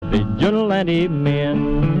vigilante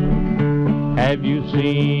men? Have you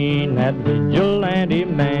seen that vigilante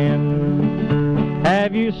man?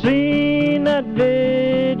 Have you seen that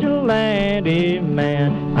vigilante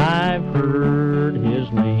man? I've heard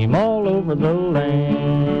his name all over the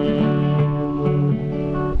land.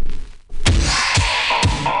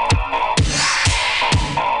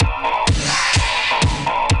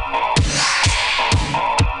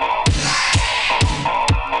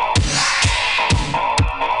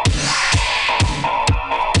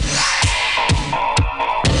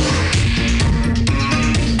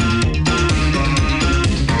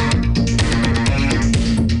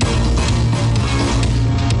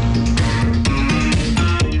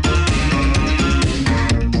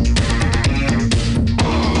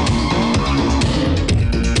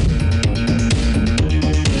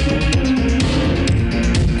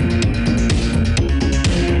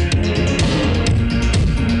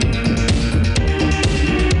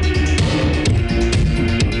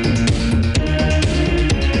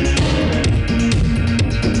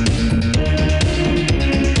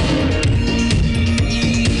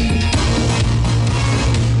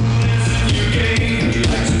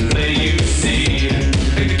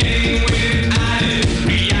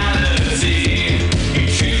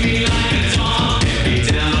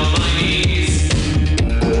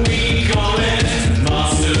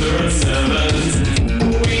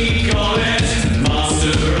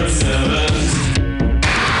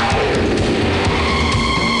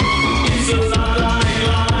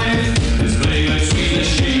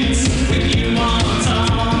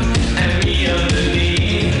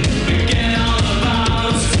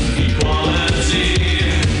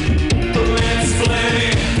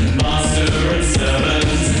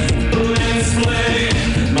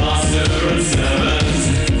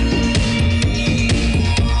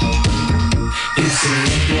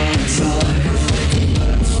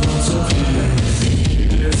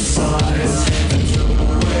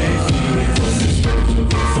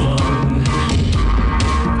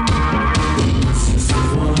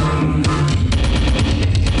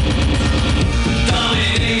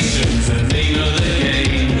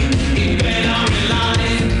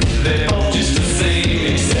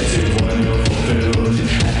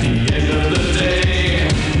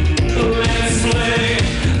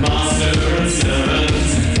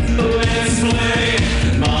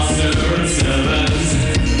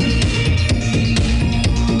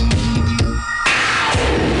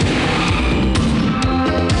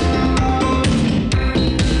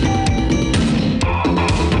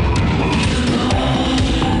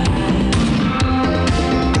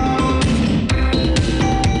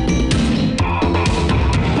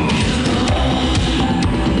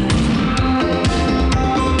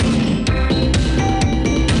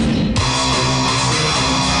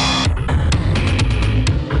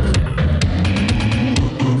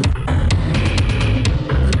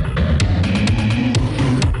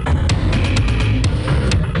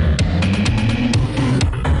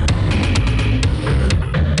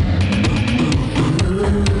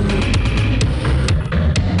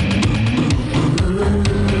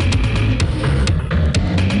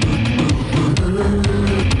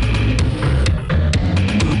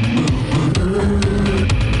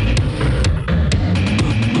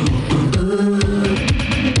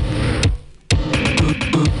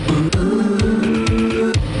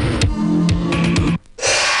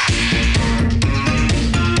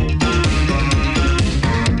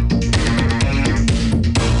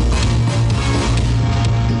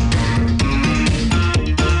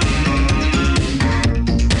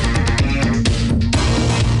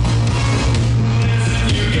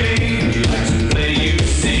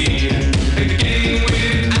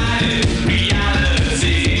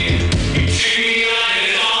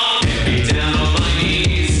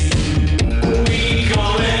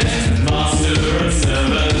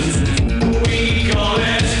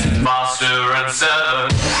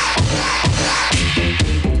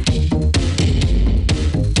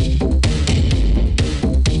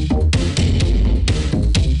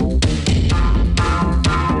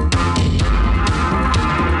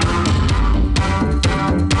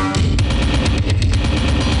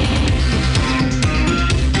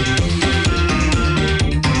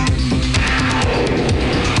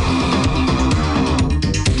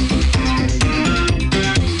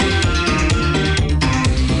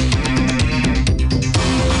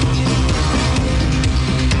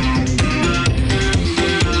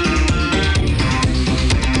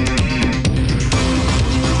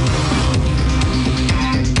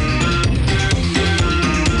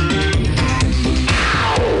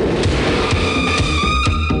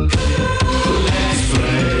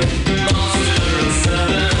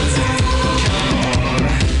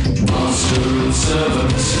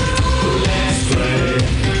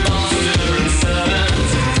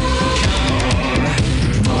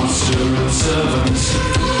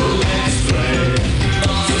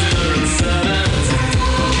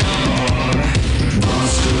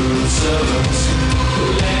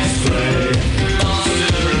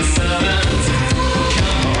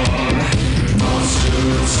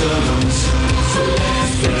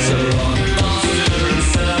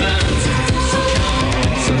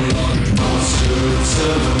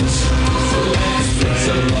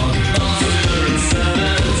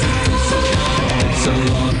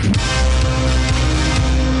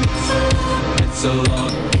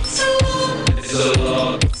 It's a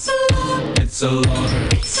lot,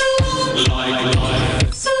 like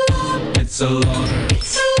life. It's a lot,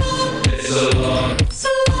 it's a lot,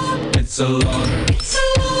 it's a lot,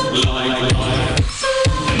 like life.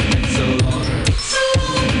 It's a lot, it's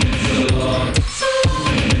a lot, it's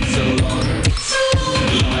a lot,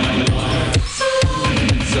 like life.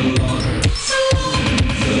 It's a lot, it's a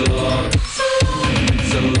lot, it's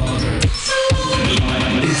a lot,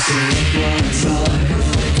 like it's a lot.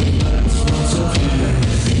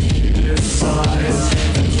 Size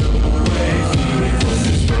and took away feeling from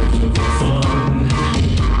this boat of fun.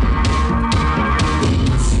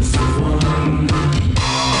 This is the one.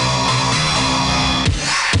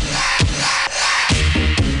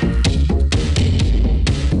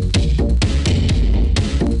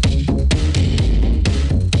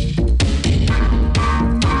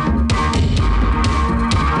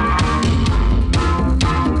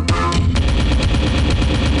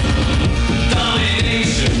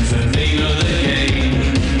 Domination's the name of the game.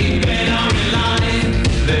 Even out in line,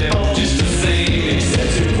 they're all just the same,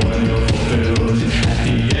 except it's wonderful build. At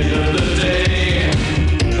the end of the day,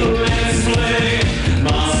 let's play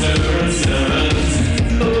Master and Servant.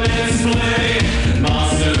 Let's play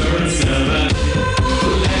Master and Servant.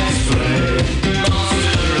 Let's play Master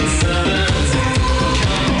and Servant.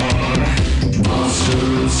 Come on, Master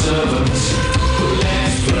and Servant.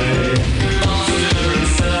 Let's play Master and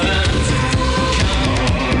Servant.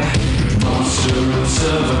 Master and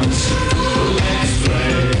Servant, let's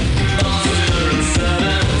play. Master and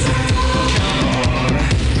Servant, come on.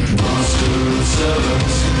 Master and Servant,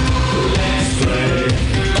 let's play.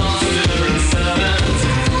 Master and Servant,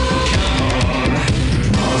 come on.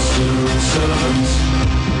 Master and Servant.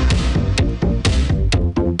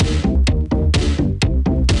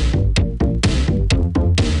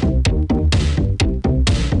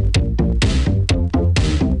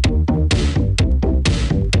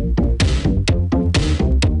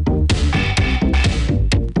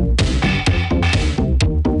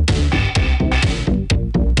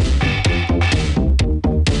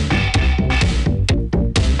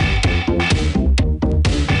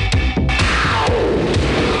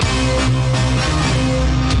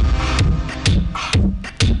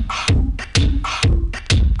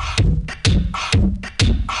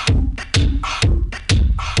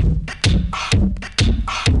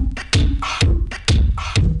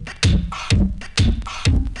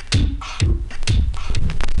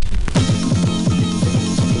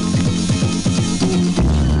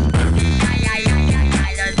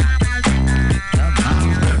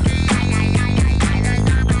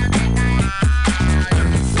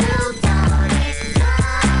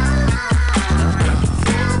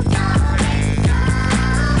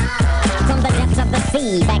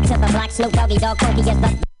 Back to the black Snoop Doggy Dog Corky gets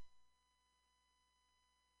the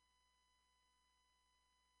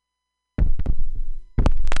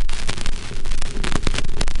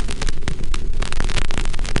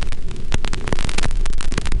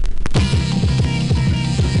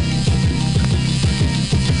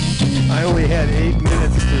I only had 8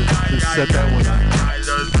 minutes to set that one up.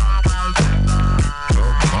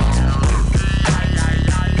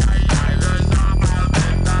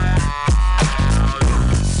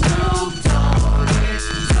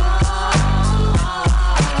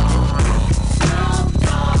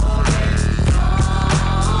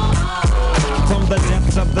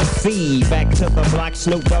 Back to the block,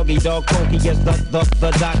 Snoop Doggy Dog Corky is the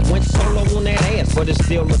doc. Went solo on that ass, but it's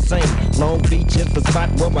still the same. Long Beach is the spot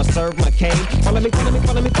where I serve my cane. Follow me,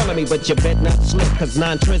 but you bet not slip, cause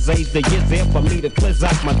 9 trizzays the years there for me to cleanse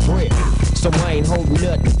out my drip. So I ain't holding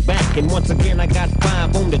nothing back, and once again I got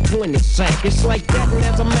 5 on the 20 sack. It's like that, and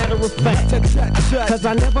as a matter of fact, cause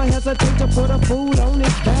I never hesitate to put a food on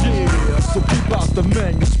his back. Yeah, so keep out the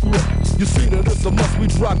manuscript. You see that it's a must we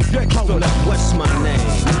drop gangsta. Hold up, what's my name?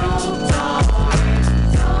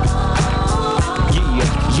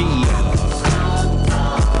 Yeah.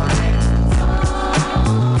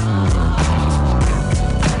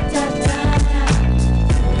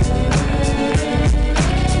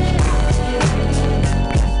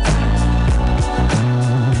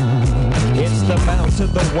 It's the bounce to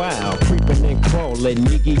the wild, creeping and crawling,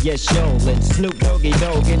 nigga, yes, showing. Snoop Doggy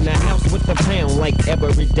Dog in the house with the pound like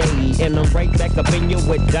every day. And I'm right back up in you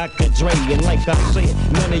with Dr. Dre. And like I said,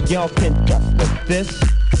 none of y'all can duck with this.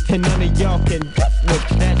 And none of y'all can duck with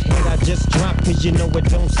that hit I just dropped, cause you know it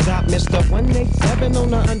don't stop. Mr. 187 on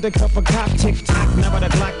the undercover cop. Tick-tock, never the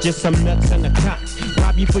Glock, just some nuts in the cock.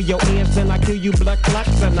 Rob you for your ends, then I kill you blood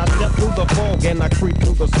clots. And I step through the fog and I creep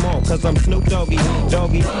through the small, cause I'm Snoop Doggy,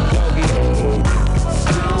 Doggy, Doggy. Snoop Doggy,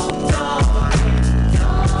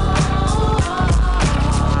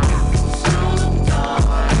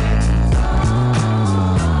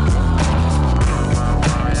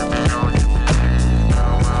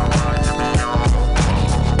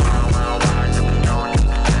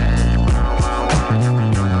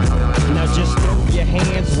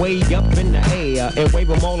 way up in the air and wave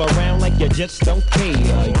them all around like you just don't care.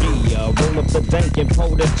 Yeah, roll up the dank and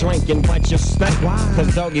pour the drink and watch your stank.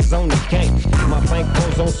 Cause doggy's on the cake. My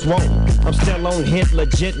bankroll's on swole. I'm still on hit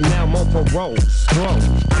legit, now I'm on parole. Scroll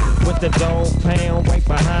with the dog pound right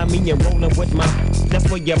behind me and rolling with my. That's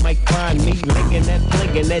where you might find me licking that,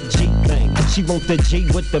 flinging that G thing. She want the G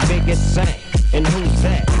with the biggest sack. And who's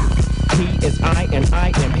that? He is I and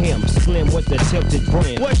I am him. Slim with the tilted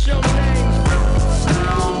brim. What's your name?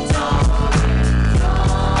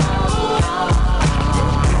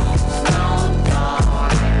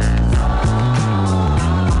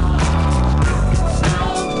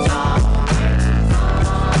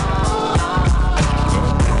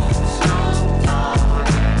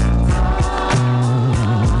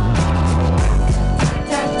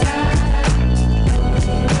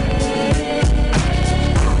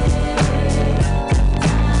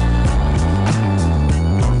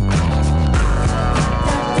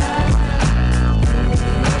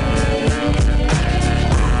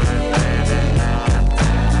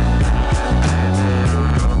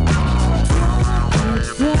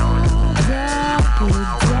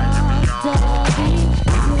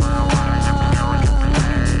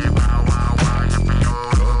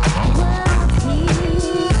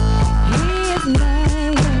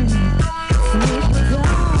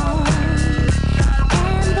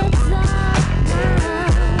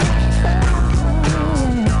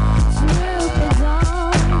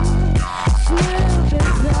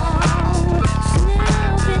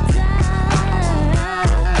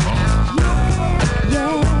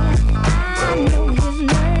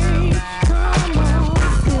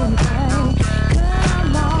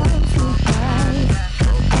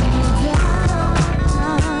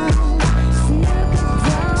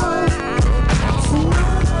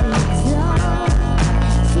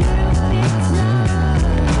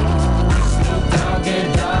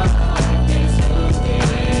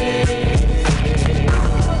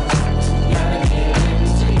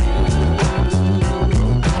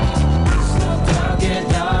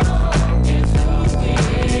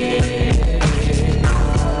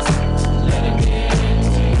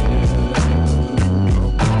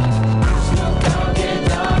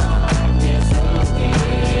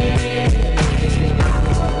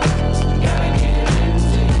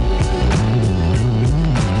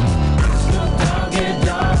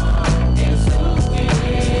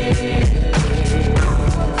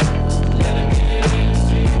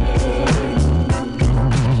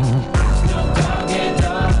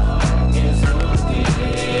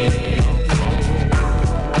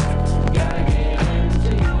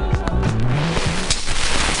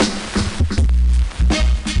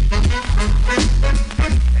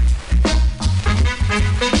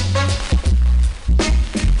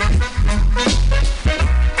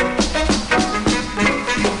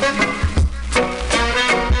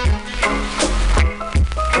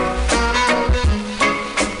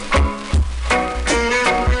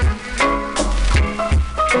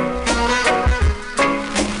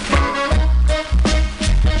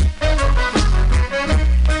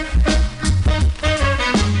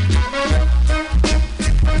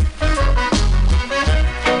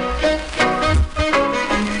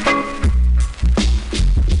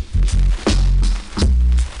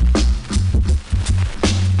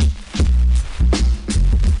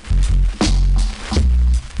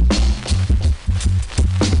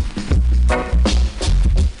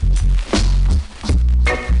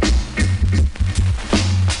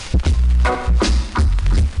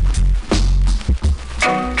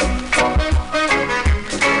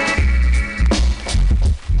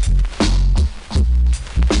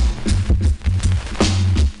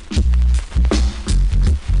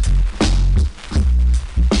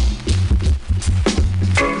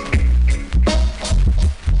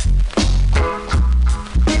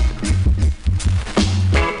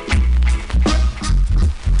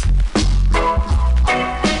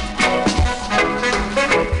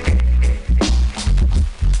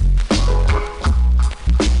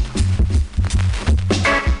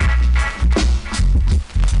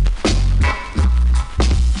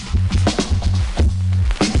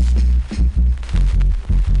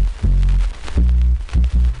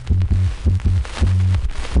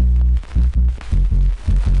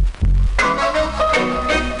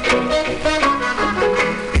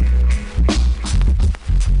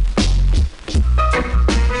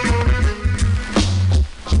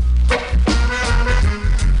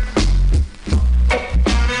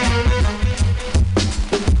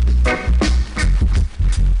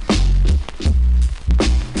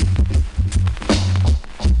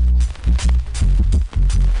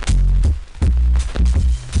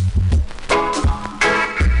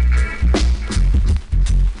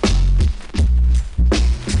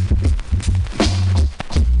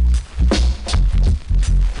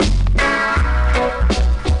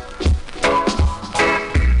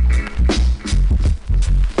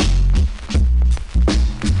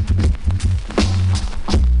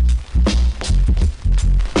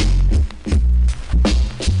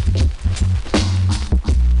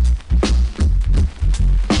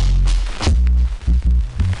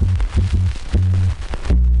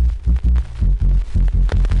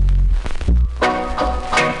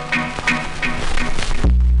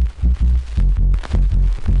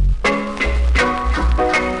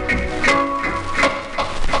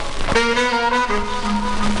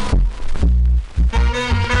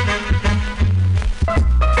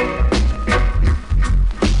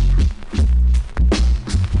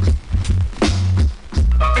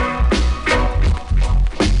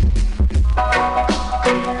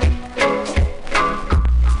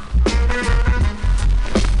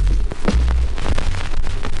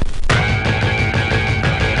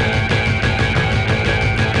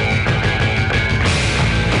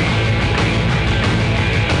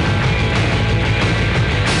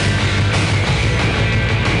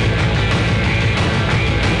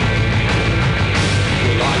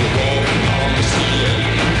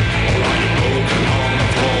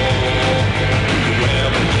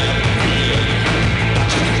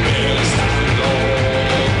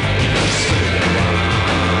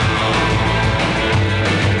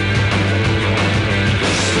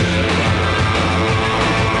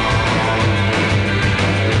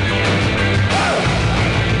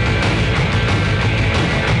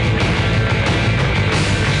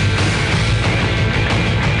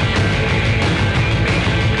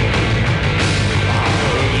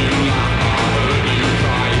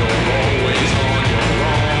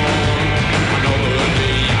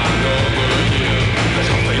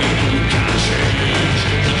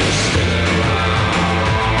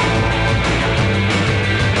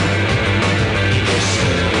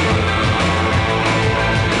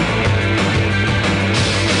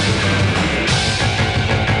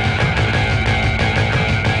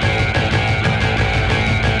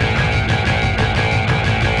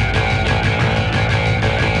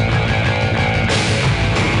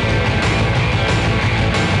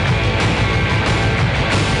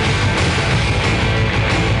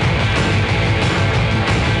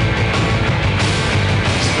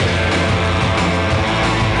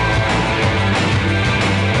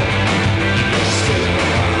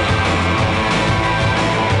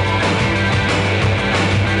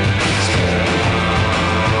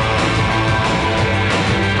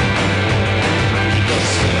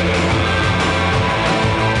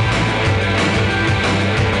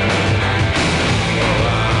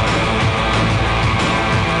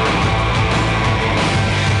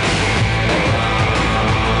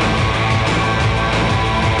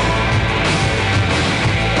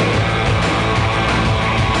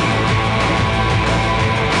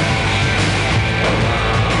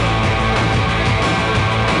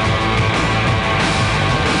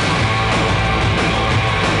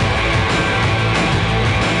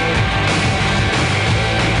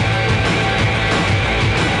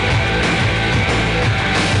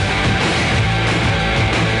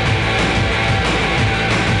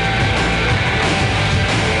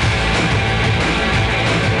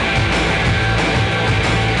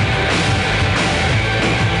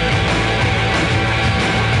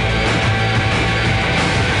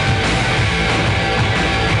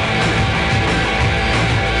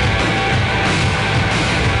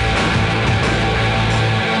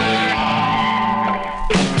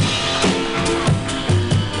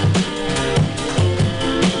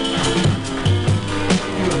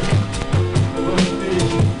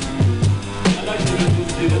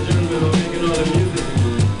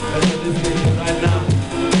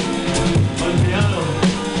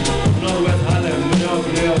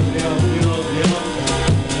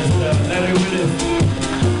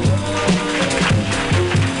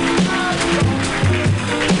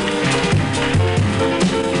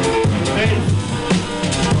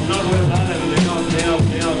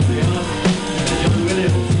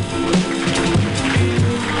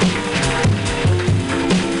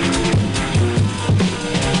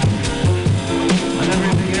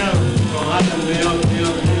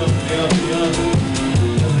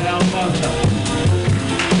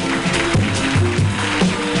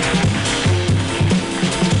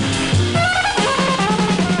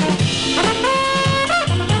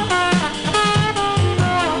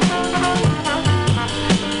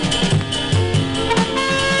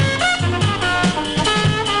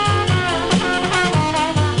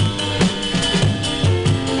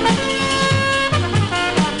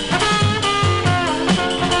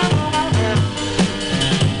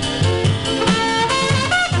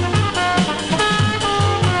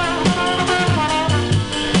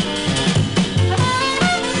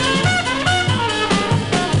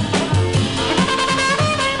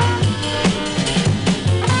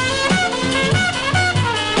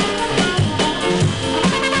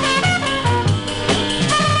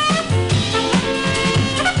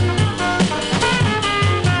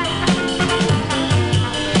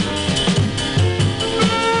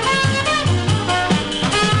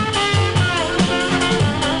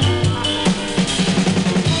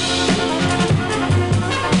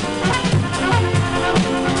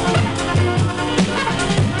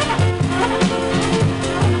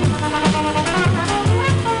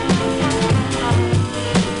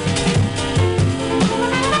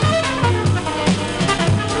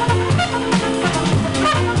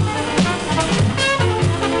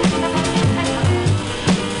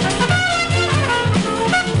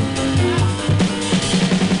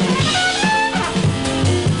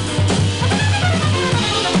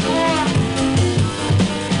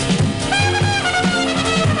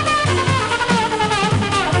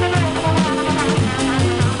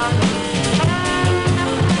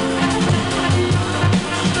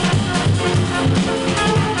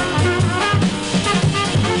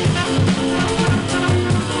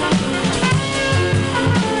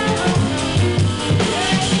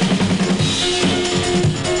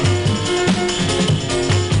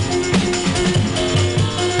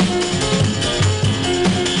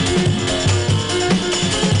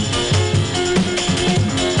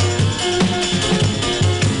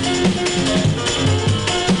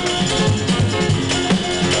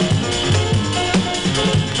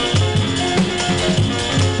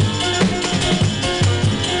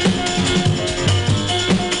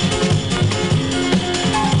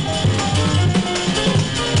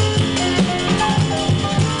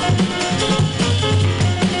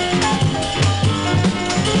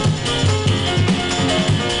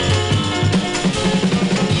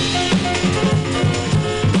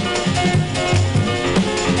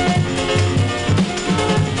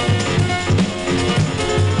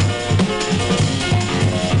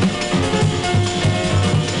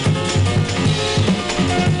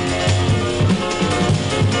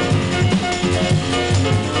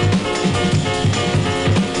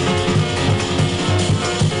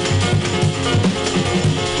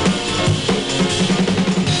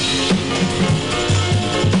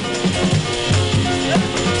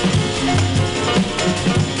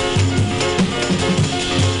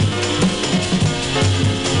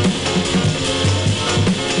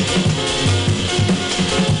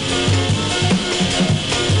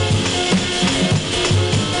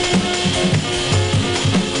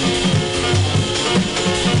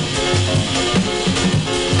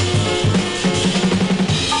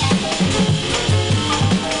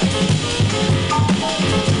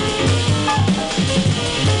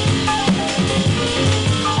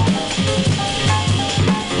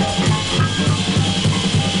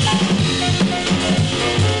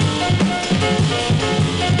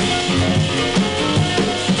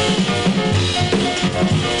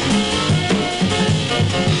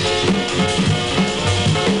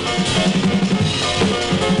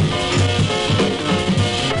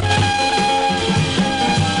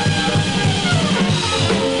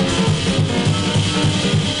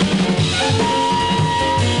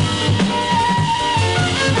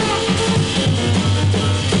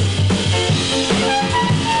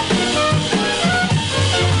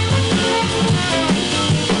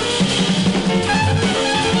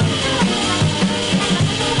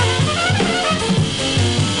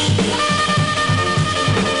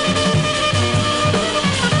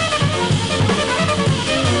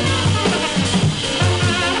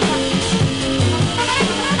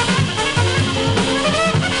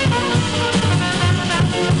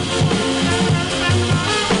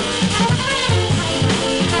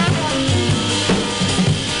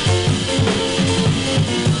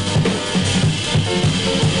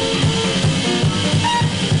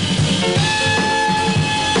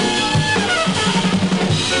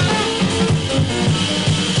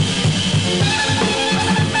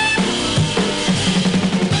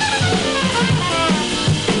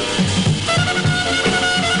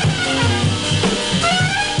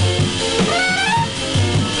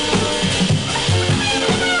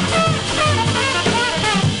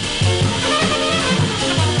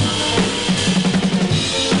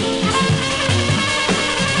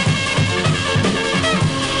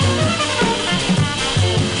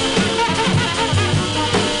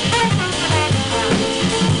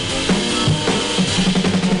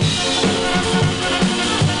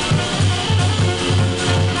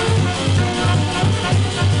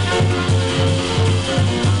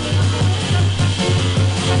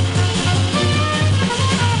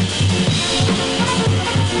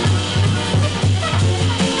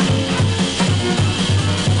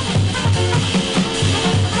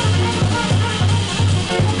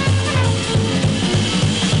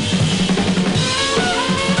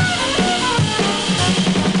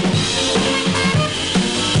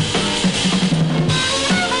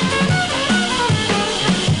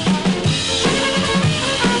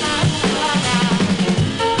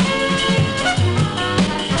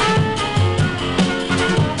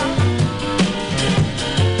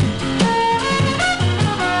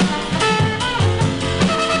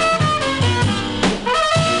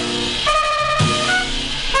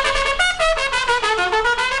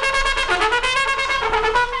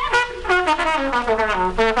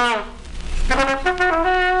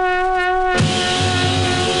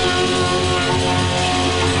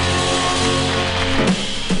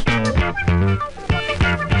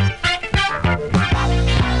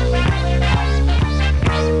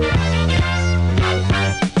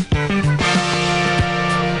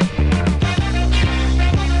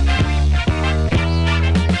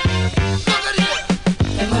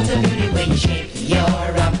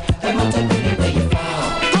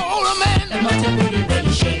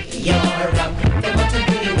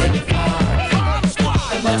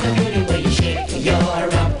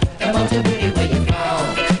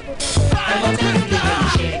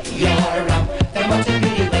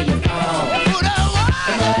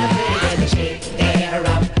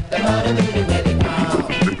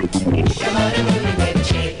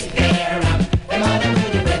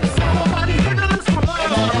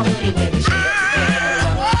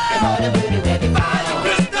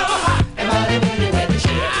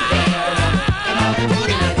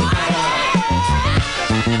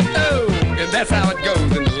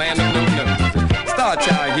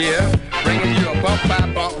 here, bringing you a bump by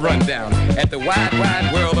bump rundown at the wide,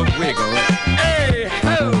 wide world of wiggle. Hey,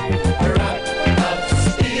 ho!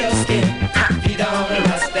 Steel skin, he don't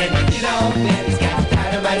rust and he don't bend. He's got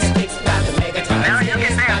dynamite sticks by the megatons. Now you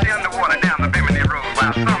can dance underwater down the Bimini Road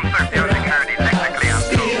while some surf music heard electrically on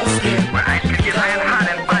tour. Where ice can get red hot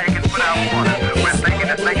and fire can put out water. Where thinking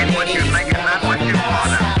is thinking what you think and not what you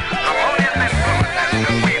wanna. Harmonious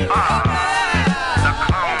influences, we are the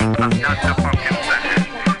clones of Dr. Pumpkin Session.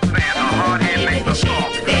 Saying the hard head makes the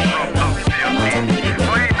soft from up still deep.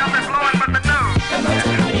 So ain't nothing blowing but the nose.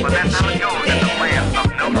 But that's how it goes in the land of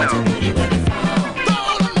no nose.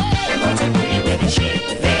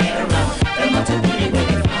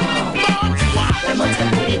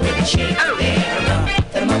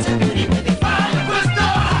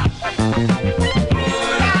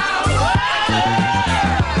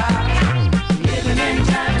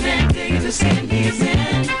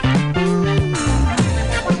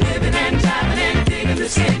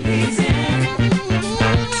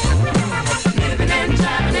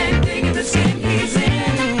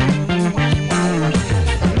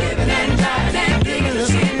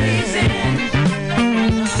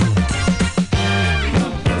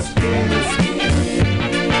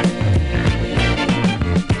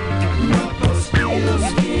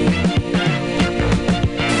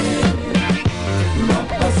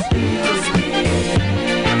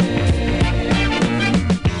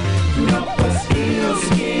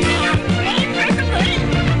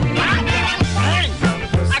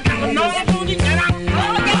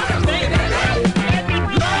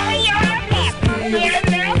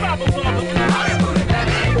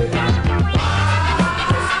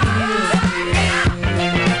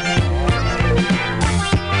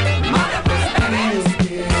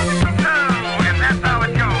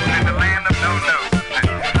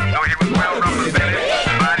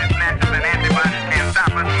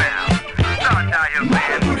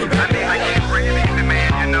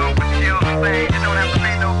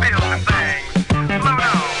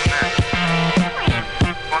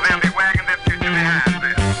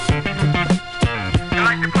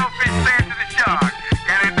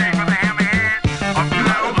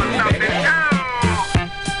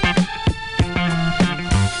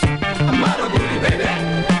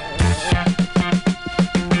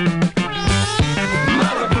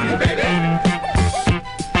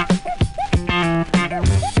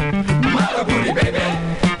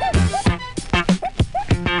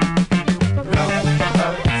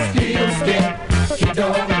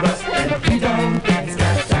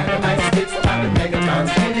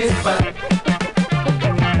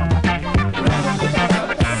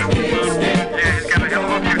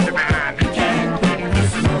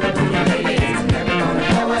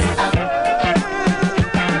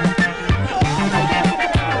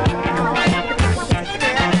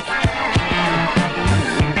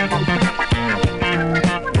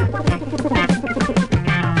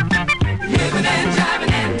 Living and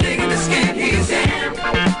driving and digging the skin he's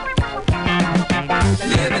in.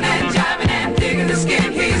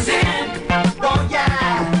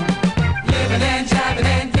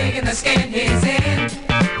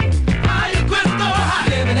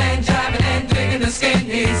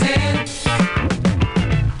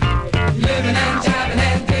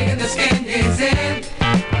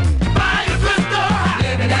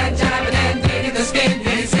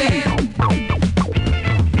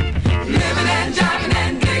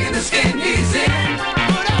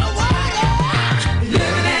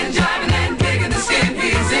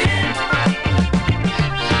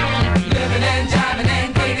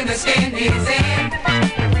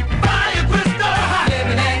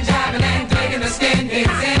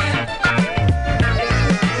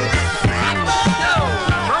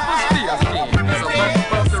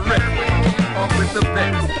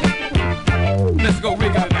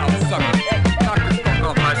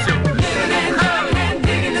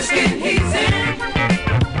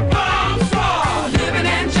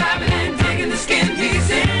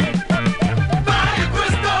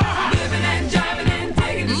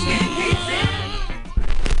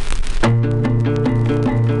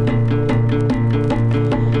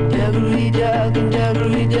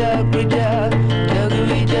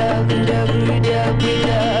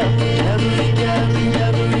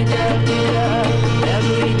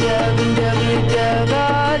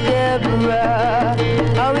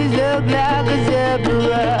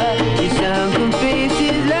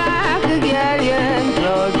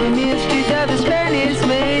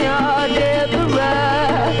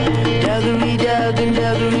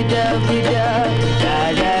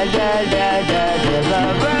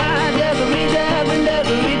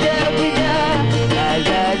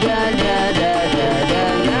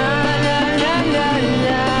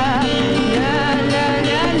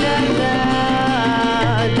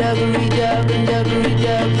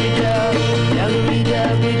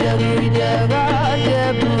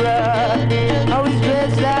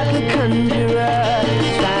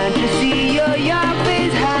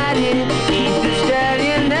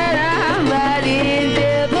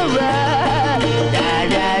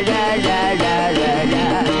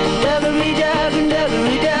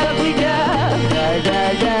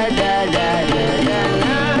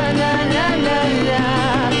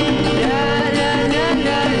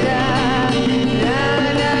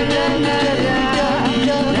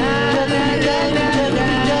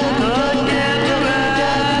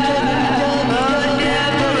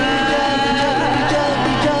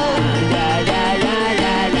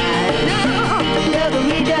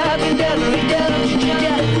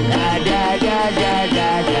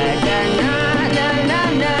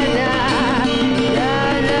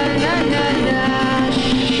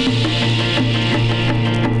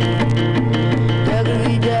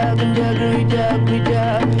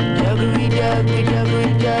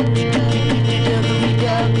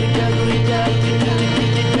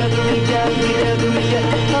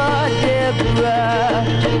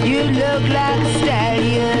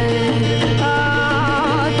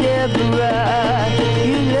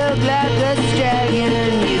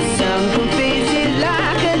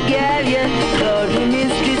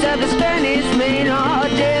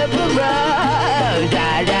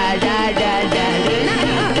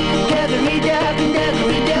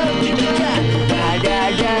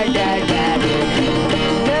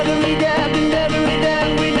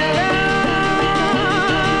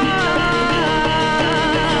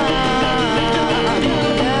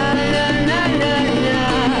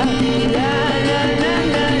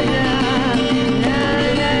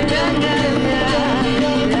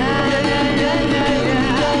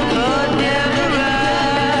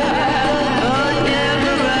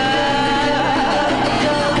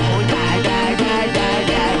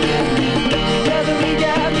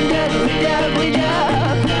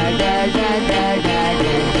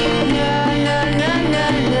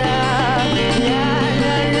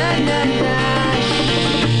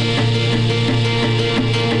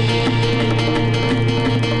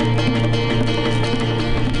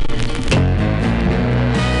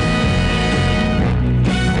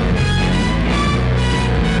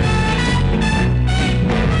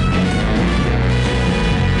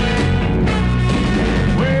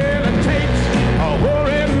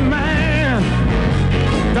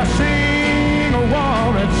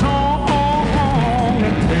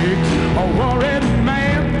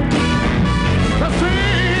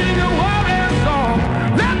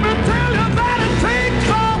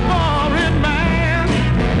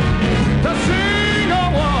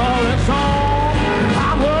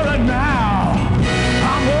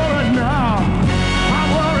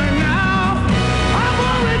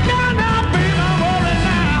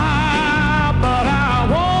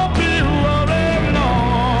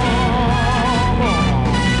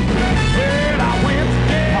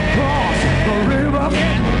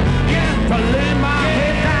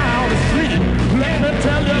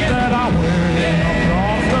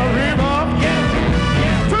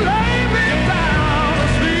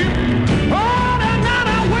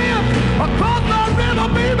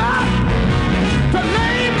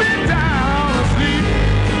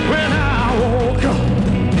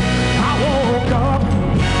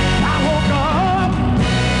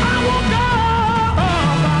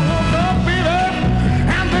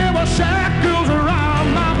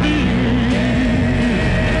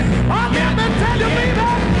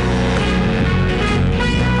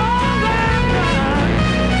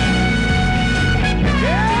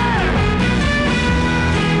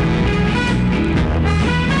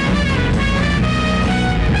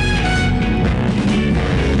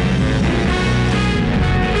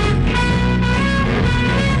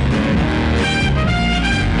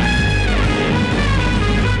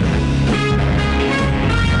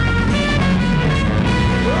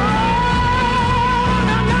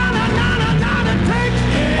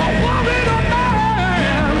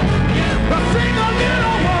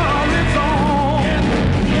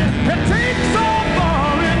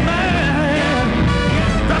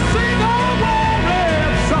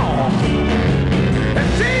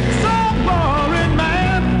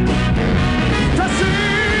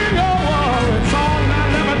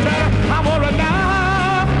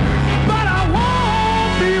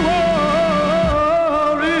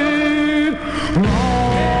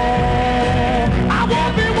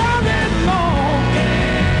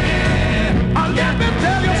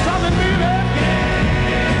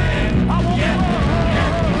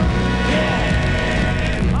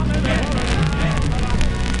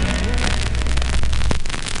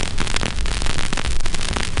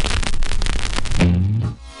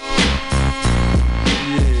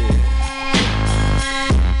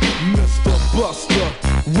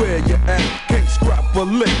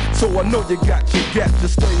 So I know you got your gap,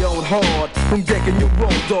 just stay on hard. From ganking your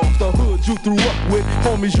road dogs, the hood you threw up with,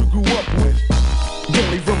 homies you grew up with.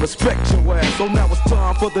 Don't even respect your ass, so now it's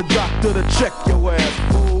time for the doctor to check your ass,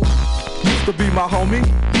 fool. Used to be my homie,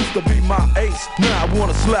 used to be my ace. Now I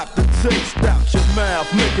wanna slap the taste out your mouth,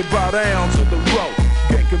 make it bow down to the road.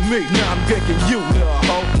 Ganking me, now I'm ganking you, little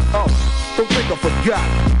hoe. Oh, don't think I forgot,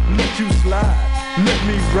 let you slide. Let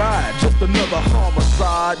me ride, just another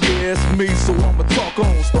homicide. Yeah, it's me, so I'ma talk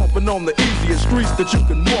on. Stomping on the easiest streets that you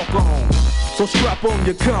can walk on. So strap on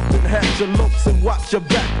your Compton, hat your lopes, and watch your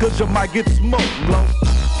back, cause you might get smoked, low.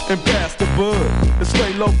 And pass the bud, and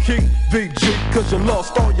stay low key, BG, cause you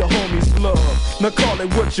lost all your homies' love. Now call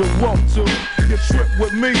it what you want to. You trip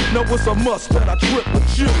with me, now it's a must that I trip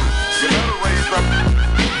with you. You better raise up.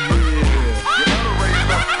 Yeah. You better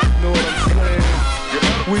raise up. Know what I'm saying?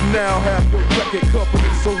 We now have the record company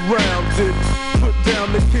surrounded. Put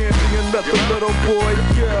down the candy and let the little boy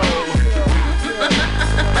go.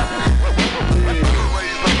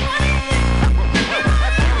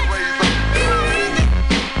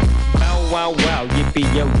 Wow, wow,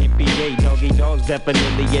 yippee-yo, yippee-yay, doggy dogs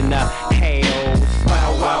definitely in the house.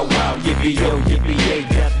 Wow, wow, wow, yippee-yo, yippee-yay,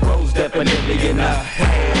 death row's definitely in the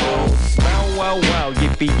house. Wow, wow, wow,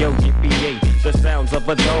 yippee-yo, yippee-yay, the sounds of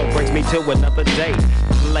a dog brings me to another day.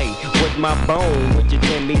 Play with my bone, with your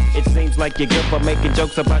Timmy. It seems like you're good for making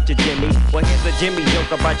jokes about your Jimmy. Well, here's a Jimmy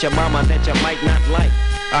joke about your mama that you might not like.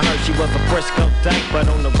 I heard she was a Frisco dyke, but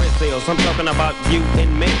on the wrist sales, I'm talking about you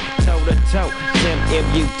and me, toe to toe. Tim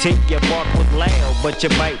M-U-T, your bark was loud, but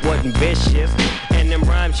your bite wasn't vicious. And them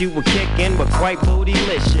rhymes you were kicking were quite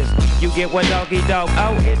bootylicious. You get what, doggy dog?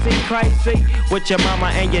 Oh, is it crazy? With your mama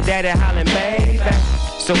and your daddy hollering, baby.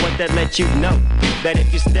 So what that let you know? That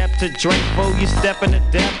if you step to drink, fool, you step in the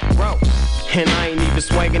death row. And I ain't even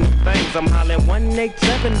swinging the things. I'm hollering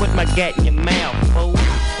 187 with my gat in your mouth, fool.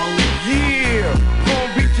 Yeah,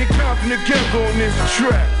 gonna beat your Compton together on this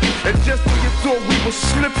track. And just when you thought we were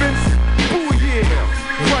slipping, boo yeah,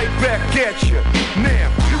 right back at you. Now,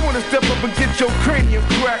 you wanna step up and get your cranium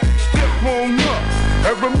cracked, step on up.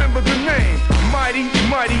 And remember the name, Mighty,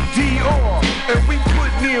 Mighty DR. And we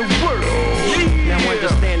putting in work, yeah. Now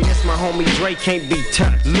understand this, my homie Dre can't be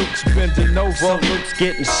touched. Luke's bending over, so Luke's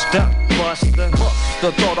getting stuck, Buster.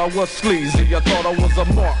 Buster thought I was sleazy, I thought I was a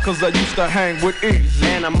mark, cause I used to hang with Easy.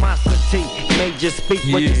 Animosity made you speak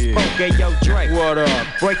what you spoke. Hey, yo, Dre, what up?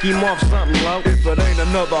 Break him off something, low. If it ain't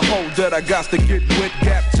another hoe that I got to get with,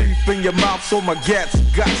 gap teeth in your mouth so my gats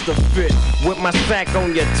got to fit. With my sack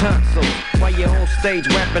on your tonsil, while you on stage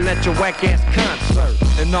rapping at your whack-ass concert.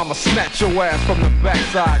 And I'ma snatch your ass from the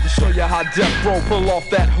backside to show you how Death Row pull off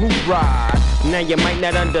that hoop ride. Now you might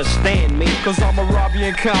not understand me, cause I'ma rob you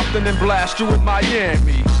in Compton and blast you in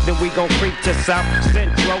Miami. Then we gon' creep to South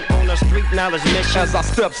Central on a street knowledge mission. As I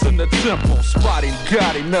steps in the temple, spotting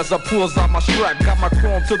got him as I pulls out my strap. Got my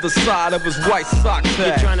chrome to the side of his white sock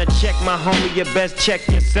tag. You tryna check my homie, you best check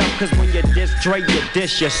yourself, cause when you diss Dre, you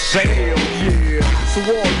diss yourself. Hell yeah, so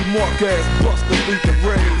all you mark-ass busters need to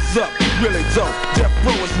raise up. Really dope, Death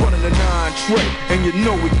Row is running the 9 tray, and you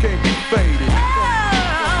know it can't be faded.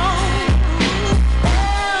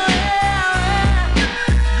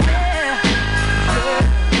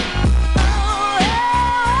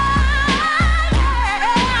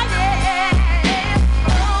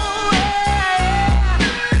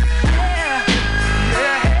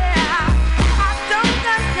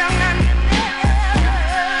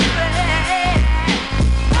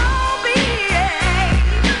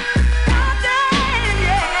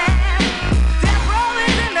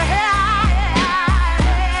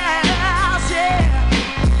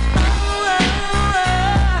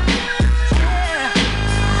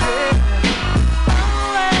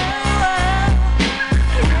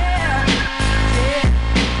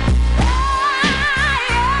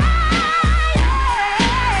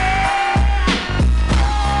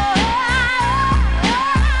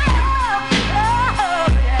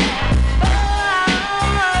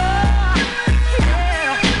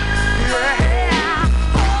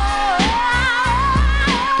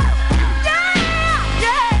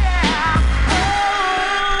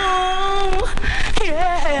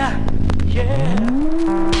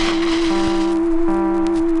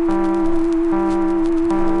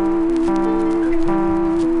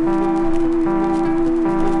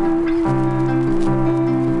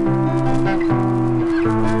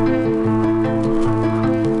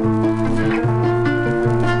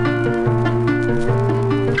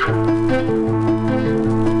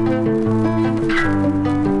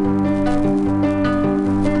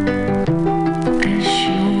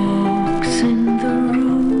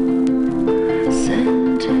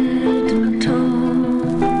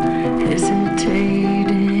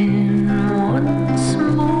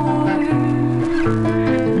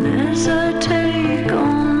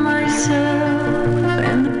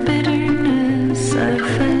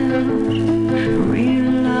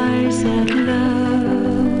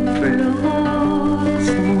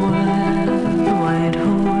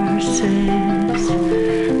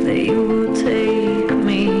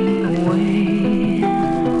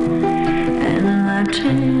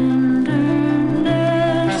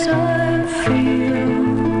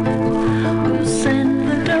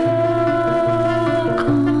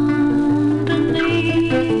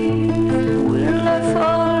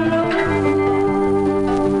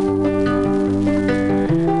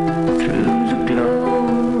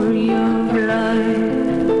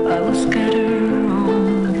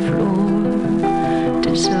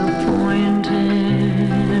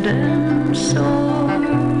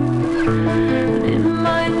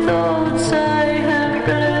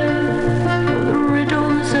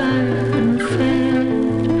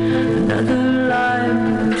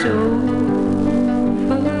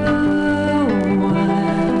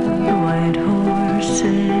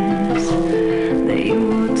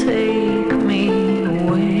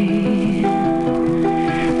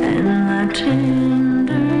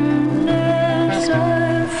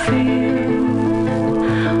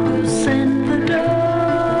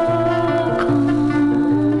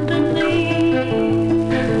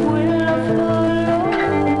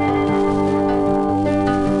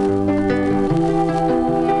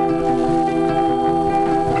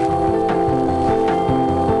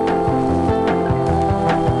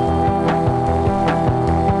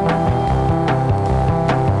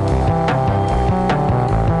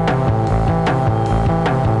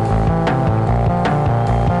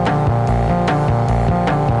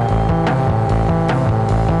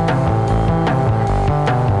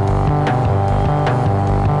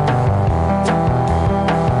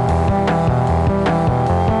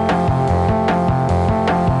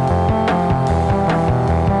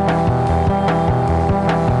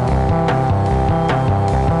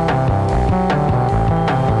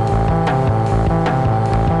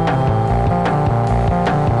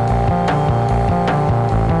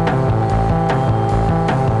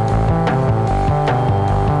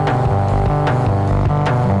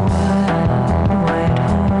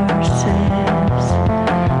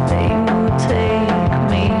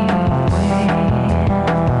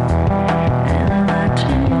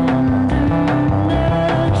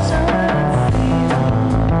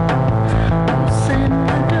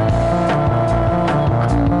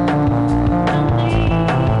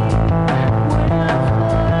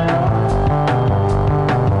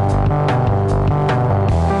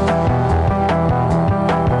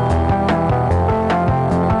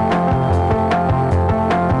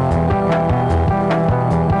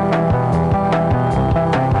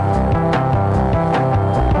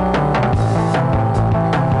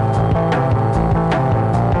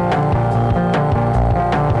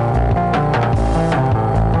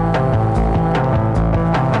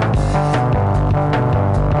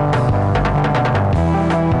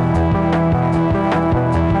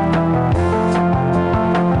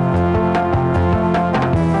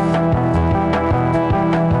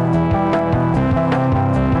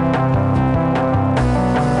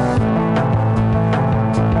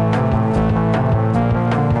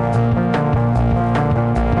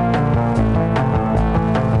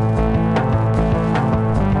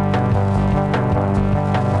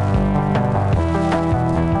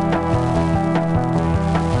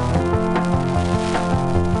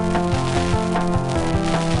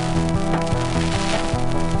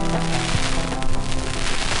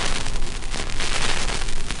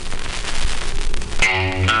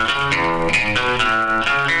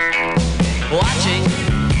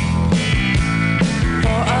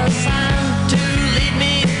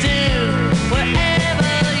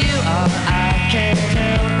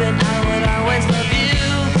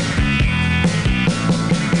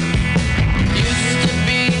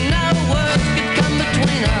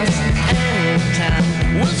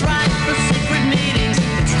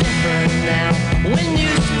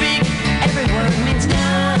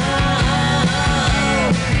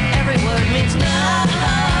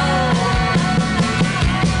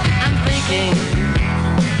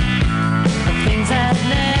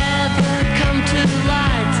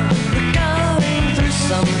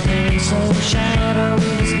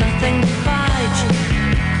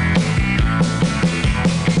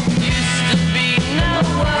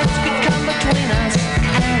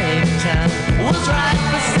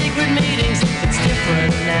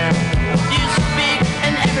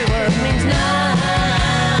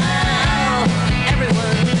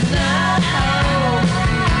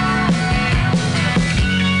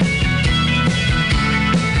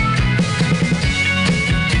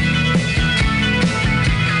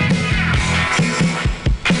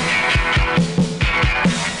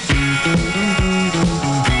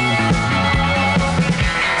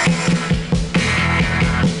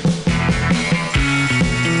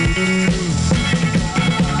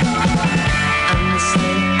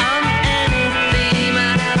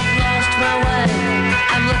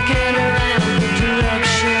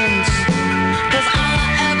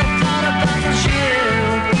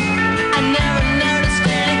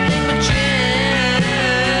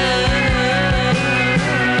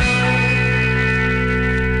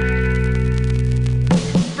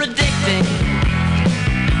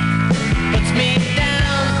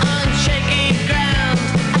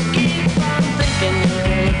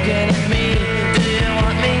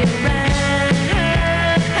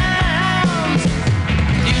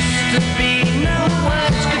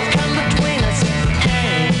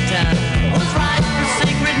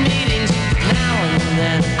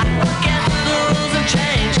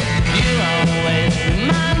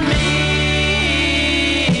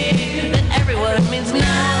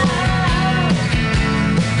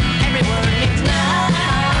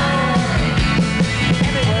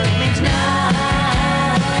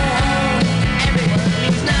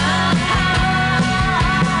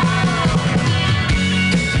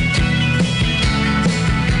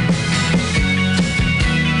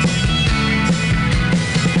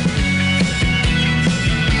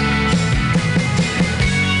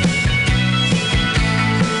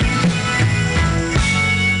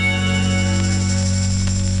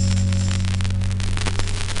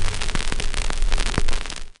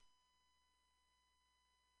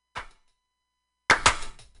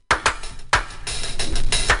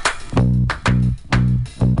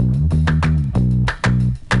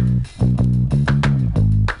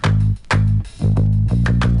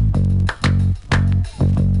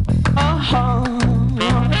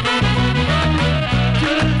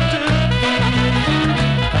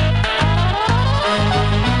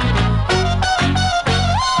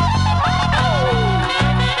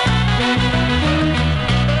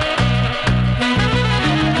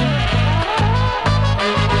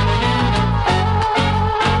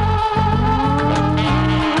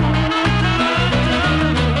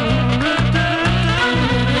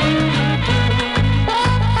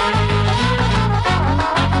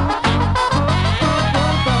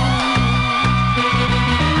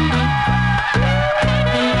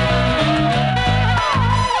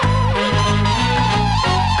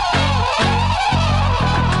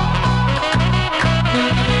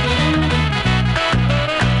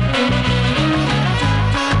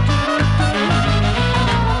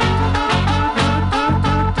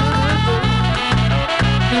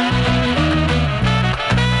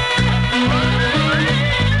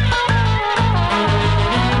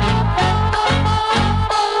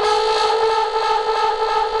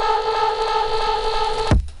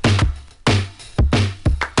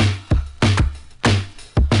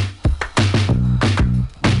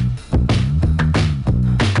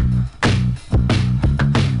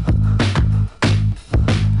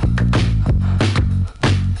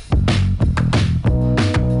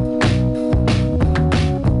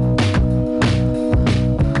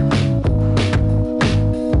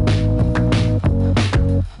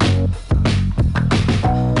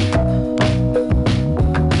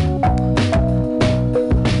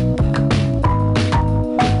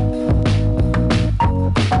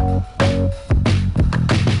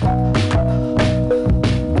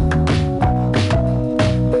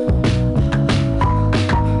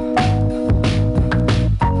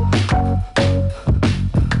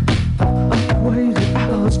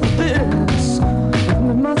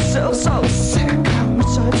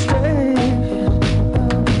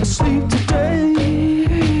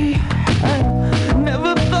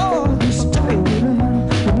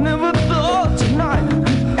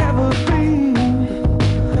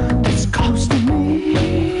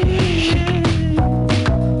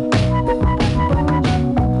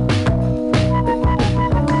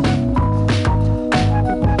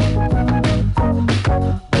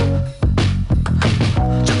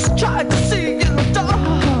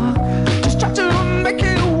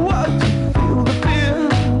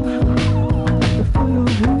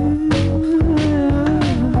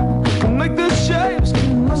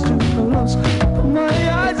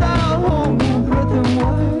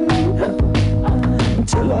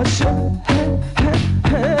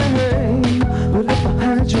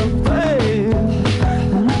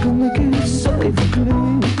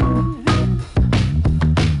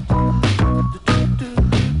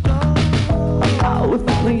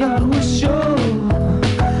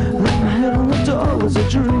 was a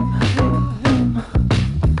dream.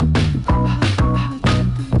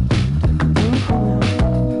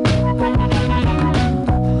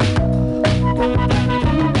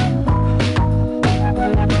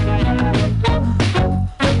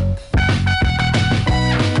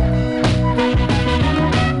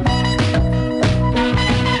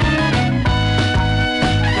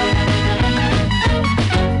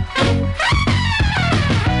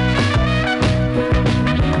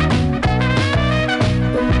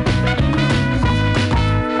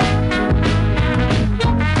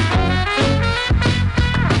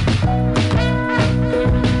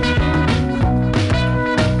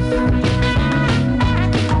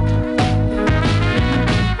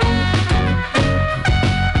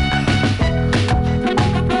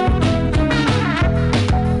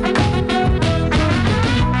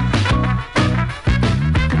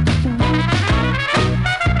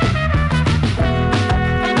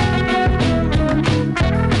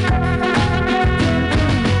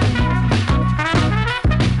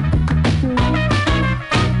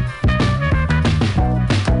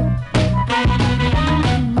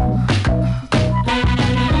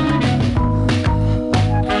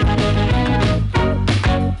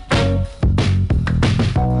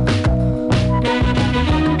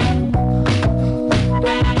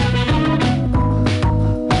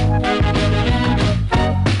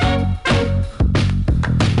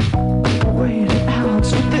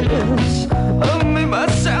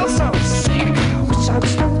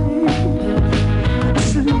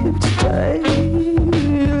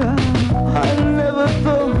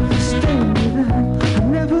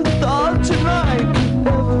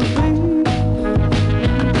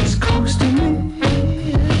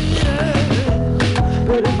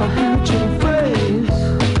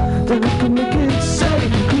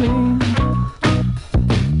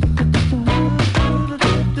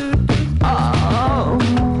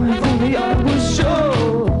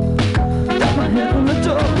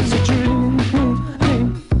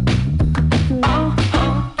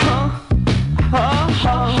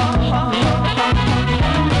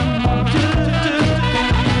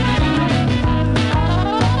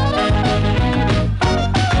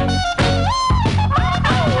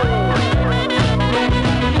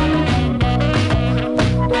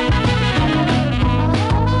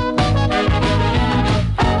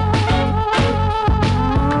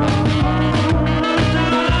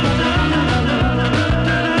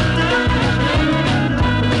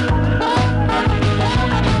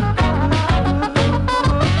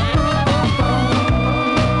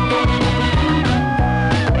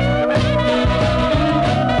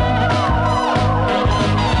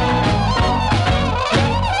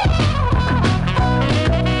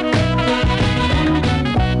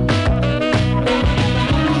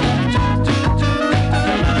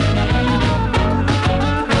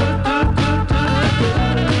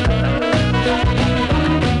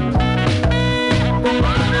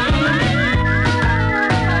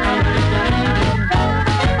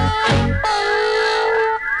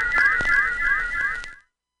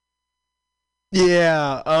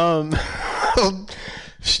 Yeah,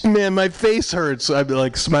 man, my face hurts. I'm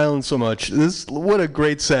like smiling so much. What a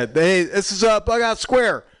great set. Hey, this is Bug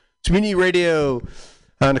Square. It's MutinyRadio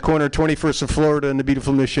on the corner of 21st and Florida in the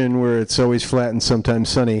beautiful Mission, where it's always flat and sometimes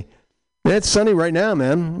sunny. Yeah, it's sunny right now,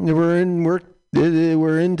 man. We're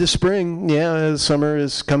into spring. Yeah, summer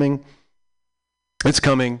is coming. It's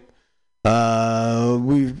coming. It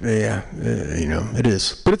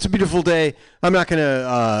is. But it's a beautiful day. I'm not going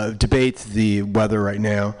to debate the weather right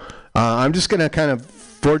now. I'm just going to kind of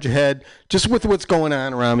forge ahead just with what's going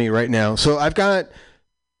on around me right now. So I've got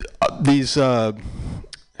these I've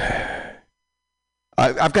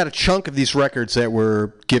got a chunk of these records that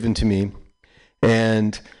were given to me,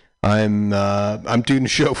 and I'm doing a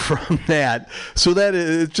show from that. So that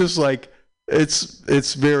it's just like it's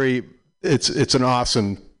an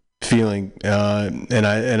awesome feeling, and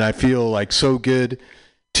I feel like so good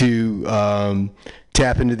to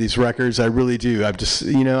tap into these records. I really do. I'm just,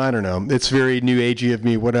 I don't know. It's very new agey of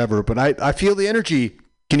me, whatever. But I feel the energy.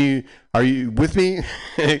 Are you with me?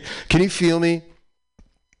 Can you feel me?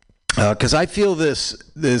 Because I feel this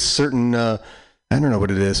certain. I don't know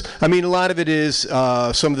what it is. I mean, a lot of it is.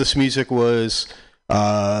 Some of this music was,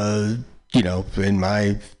 in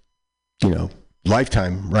my,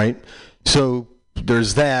 lifetime, right? So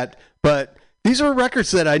there's that, but these are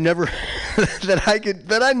records that I never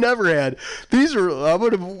that I never had. These are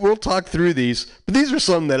we'll talk through these, but these are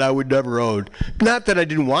some that I would never own. Not that I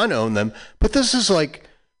didn't want to own them, but this is like,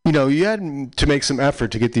 you had to make some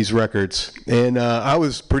effort to get these records, and I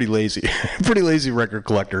was pretty lazy, record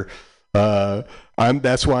collector. I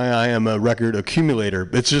That's why I am a record accumulator.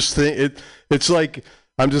 It's just it's like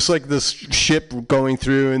I'm just like this ship going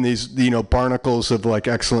through, and these barnacles of like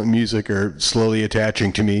excellent music are slowly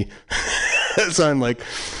attaching to me. So I'm like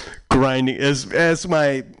grinding as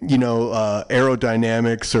my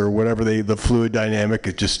aerodynamics or whatever the fluid dynamic,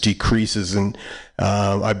 it just decreases, and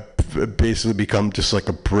I basically become just like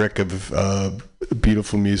a brick of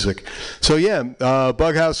beautiful music. So yeah,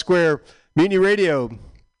 Bughouse Square, Mutiny Radio.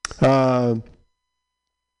 What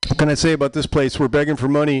can I say about this place? We're begging for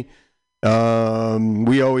money.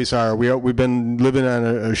 We always are. We've been living on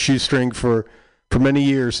a shoestring for many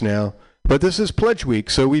years now. But this is Pledge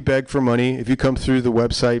Week, so we beg for money. If you come through the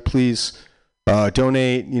website, please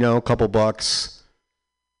donate. A couple bucks.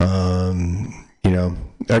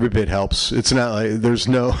 Every bit helps. It's not like there's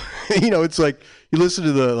no. It's like you listen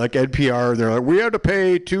to the NPR. They're like, we had to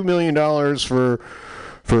pay $2 million for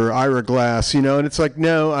Ira Glass. And it's like,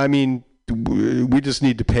 no. I mean, we just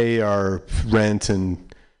need to pay our rent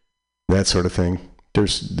and that sort of thing.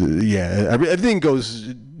 Everything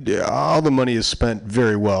goes. All the money is spent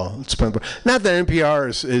very well. It's spent. Not that NPR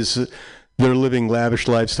is they're living lavish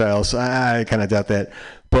lifestyles. I kind of doubt that,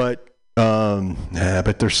 but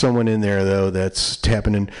there's someone in there though that's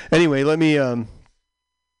tapping in. Anyway, let me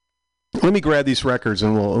grab these records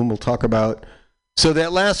and we'll talk about. So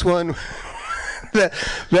that last one,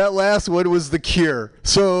 that last one was The Cure.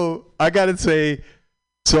 So I gotta say.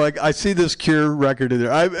 So I see this Cure record in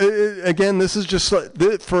there. Again, this is just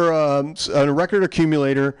for a record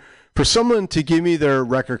accumulator. For someone to give me their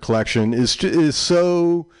record collection is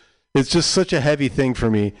just such a heavy thing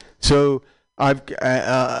for me. So I'm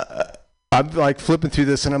like flipping through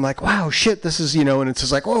this, and I'm like, wow, shit, this is and it's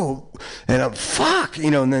just like, whoa, and I'm fuck,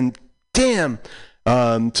 and then damn.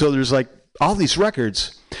 So there's like all these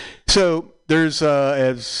records. So. There's we're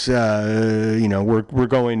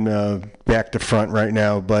going back to front right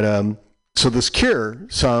now, but so this Cure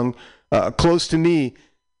song, Close to Me.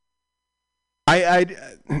 I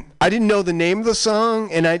didn't know the name of the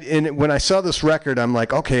song, and when I saw this record, I'm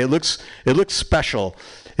like, okay, it looks special.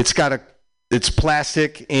 It's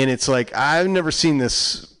plastic, and it's like I've never seen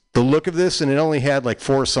the look of this, and it only had like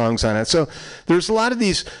 4 songs on it. So there's a lot of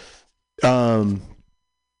these.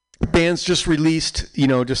 Bands just released, they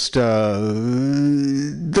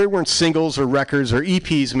weren't singles or records or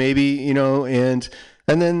EPs maybe, and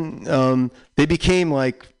then they became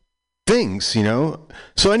like things,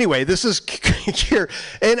 So anyway, this is Cure,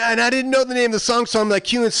 and I didn't know the name of the song, so I'm like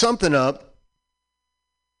queuing something up,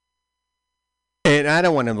 and I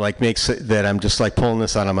don't want to like make that I'm just like pulling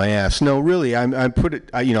this out of my ass. No, really, I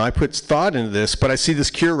put thought into this, but I see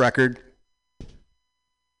this Cure record.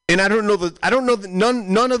 And I don't know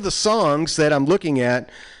none of the songs that I'm looking at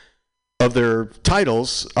of their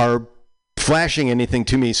titles are flashing anything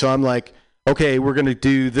to me. So I'm like, okay, we're going to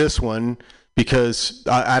do this one because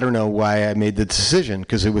I don't know why I made the decision,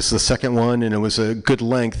 because it was the second one and it was a good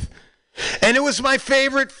length. And it was my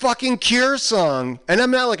favorite fucking Cure song. And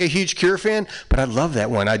I'm not like a huge Cure fan, but I love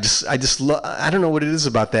that one. I don't know what it is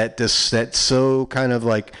about that. That's so kind of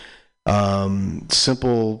like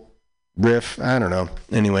simple riff. I don't know.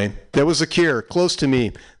 Anyway, that was a Cure, Close to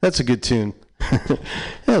Me. That's a good tune.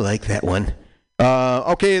 I like that one.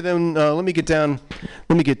 Okay, then let me get down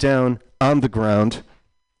on the ground,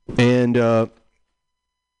 and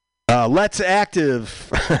Let's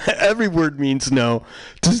Active. Every word means no.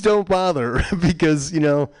 Just don't bother, because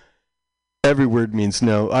every word means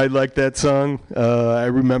no. I like that song. I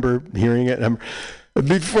remember hearing it.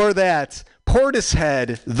 Before that,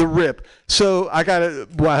 Portishead, The Rip. So I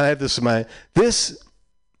have this in my this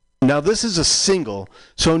is a single.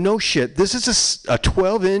 So no shit. This is a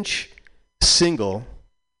 12-inch single,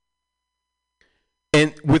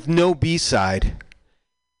 and with no B-side,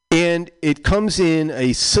 and it comes in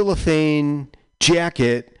a cellophane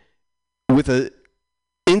jacket with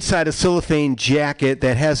inside a cellophane jacket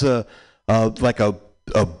that has a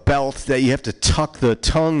belt that you have to tuck the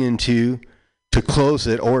tongue into to close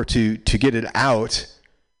it or to get it out.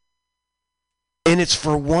 And it's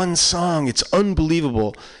for one song. It's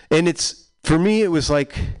unbelievable. And for me, it was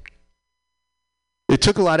like, it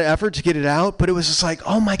took a lot of effort to get it out, but it was just like,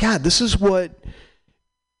 oh my God, this is what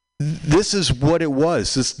it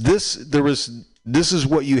was. This is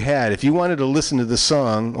what you had. If you wanted to listen to the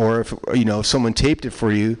song, or if someone taped it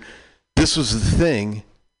for you, this was the thing.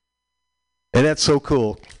 And that's so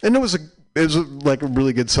cool. And it was like a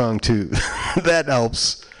really good song too. That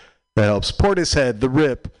helps. Portishead, The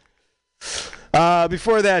Rip.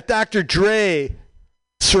 Before that, Dr. Dre.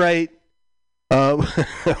 That's right.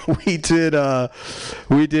 We did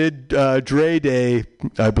Dre Day,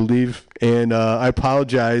 I believe, and I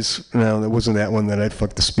apologize. No, that wasn't that one that I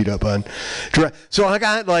fucked the speed up on. So I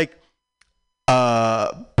got like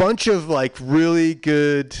a bunch of like really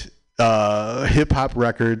good hip hop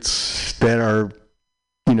records that are,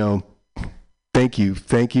 you know. Thank you.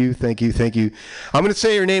 I'm going to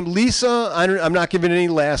say her name, Lisa. I'm not giving any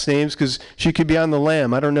last names because she could be on the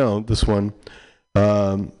lam. I don't know this one.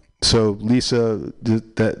 So Lisa,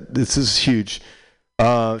 this is huge.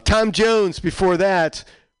 Tom Jones. Before that,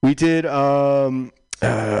 we did Takes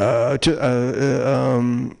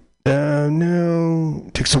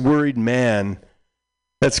a Worried Man.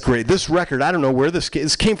 That's great. This record, I don't know where this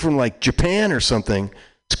came from, like Japan or something.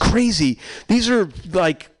 It's crazy. These are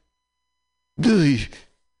like. Before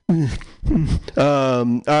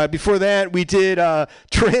that, we did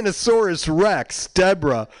Tyrannosaurus Rex,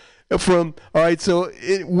 Deborah. Within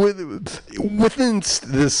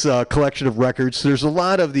this collection of records, there's a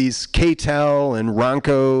lot of these K-Tel and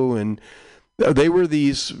Ronco, and they were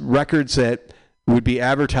these records that would be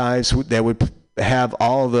advertised that would have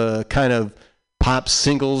all the kind of pop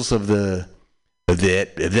singles of that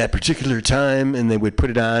particular time, and they would put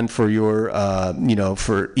it on for your,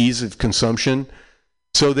 for ease of consumption.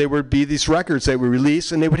 So there would be these records that were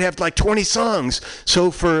released, and they would have like 20 songs.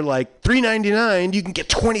 So for like $3.99, you can get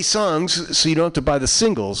 20 songs, so you don't have to buy the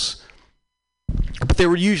singles. But they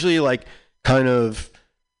were usually like kind of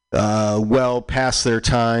well past their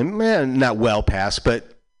time. Not well past,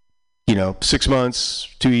 but 6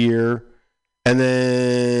 months to a year, and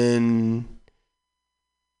then.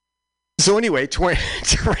 So anyway,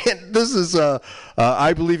 this is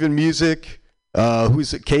I Believe in Music.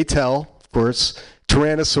 Who's it? K-Tel, of course.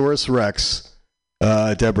 Tyrannosaurus Rex.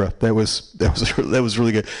 Deborah. That was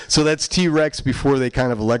really good. So that's T-Rex before they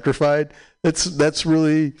kind of electrified. That's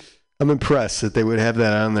really, I'm impressed that they would have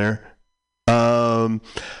that on there. P-Funk.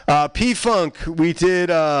 We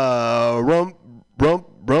did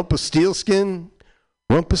Rumpelstiltskin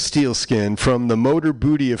from the Motor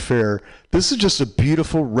Booty Affair. This is just a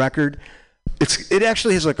beautiful record. It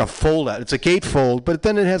actually has like a fold out. It's a gatefold, but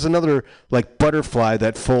then it has another like butterfly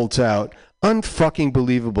that folds out. Unfucking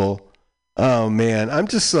believable. Oh man, I'm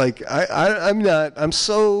just like I'm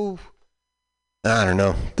so. I don't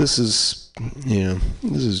know. This is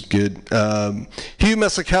good. Hugh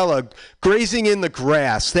Masekela, Grazing in the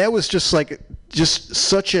Grass. That was just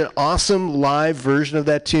such an awesome live version of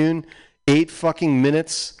that tune. 8 fucking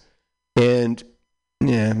minutes, and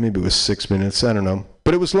maybe it was 6 minutes. I don't know,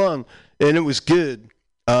 but it was long and it was good.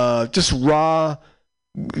 Just raw,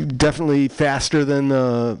 definitely faster than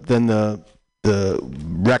the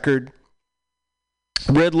record.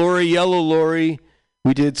 Red Lorry, Yellow Lorry.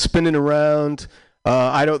 We did Spinning Around.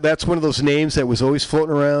 That's one of those names that was always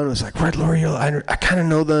floating around. It was like Red Lorry, Yellow. I kind of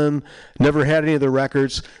know them. Never had any of their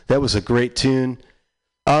records. That was a great tune.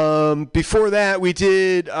 Before that, we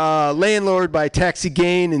did Landlord by Taxi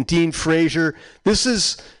Gain and Dean Frazier. This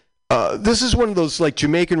is one of those like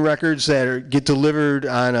Jamaican records that get delivered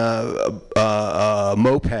on a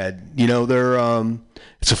moped. They're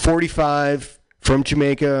it's a 45 from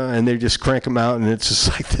Jamaica, and they just crank them out, and it's just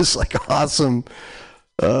like this like awesome,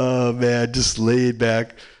 man, just laid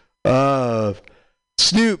back.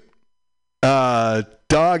 Snoop,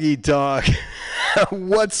 Doggy Dog,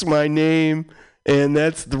 What's My Name? And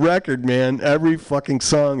that's the record, man. Every fucking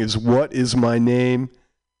song is What Is My Name?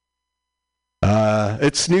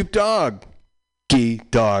 It's Snoop Dogg.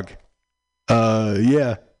 Dog.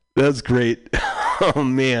 Yeah, that's great. Oh,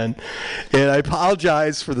 man. And I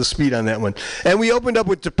apologize for the speed on that one. And we opened up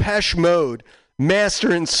with Depeche Mode,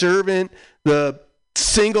 Master and Servant, the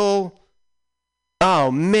single. Oh,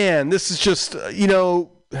 man. This is just, I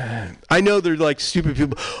know they're like stupid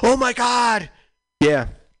people. Oh, my God. Yeah.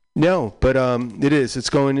 No, but it is. It's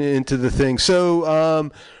going into the thing.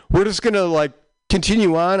 So we're just gonna like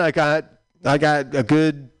continue on. I got a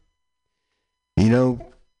good, a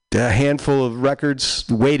handful of records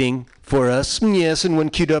waiting for us. Yes, and one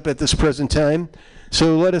queued up at this present time.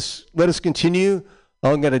 So let us continue.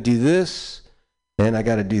 I'm gonna do this, and I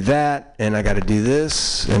gotta do that, and I gotta do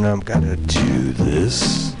this, and I'm gonna do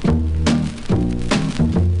this.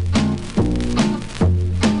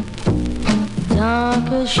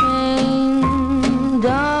 Dark as shame,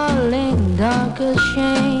 darling, dark as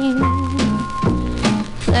shame.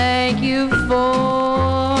 Thank you for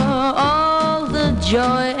all the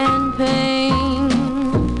joy and pain.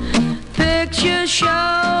 Picture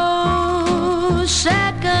show,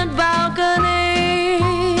 second balcony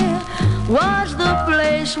was the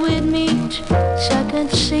place we'd meet. Second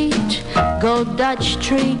seat, go Dutch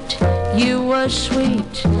treat. You were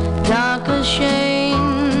sweet, dark as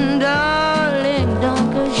Shane, darling,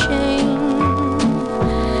 dark as Shane.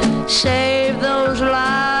 Save those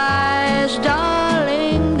lies,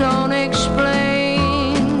 darling, don't explain.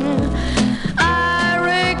 I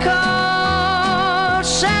recall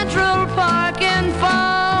Central Park in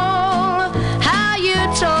fall, how you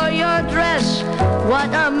tore your dress,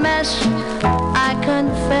 what a mess. I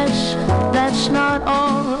confess, that's not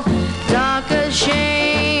all. Dark as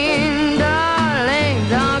Shane, darling,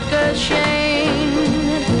 dark as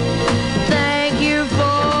Shane. Thank you for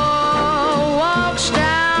walks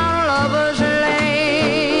down Lover's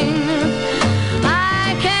Lane.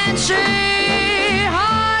 I can see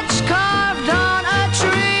hearts carved on a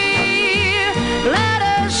tree. Let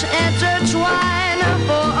us intertwine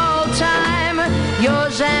for all time,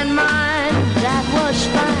 yours and mine. That was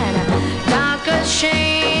fine. Dark as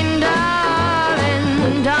Shane,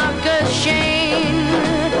 darling, dark as Shane.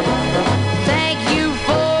 Thank you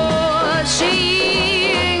for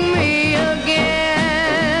seeing me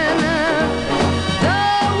again.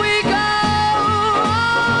 Though we go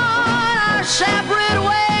our separate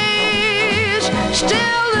ways,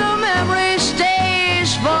 still the memory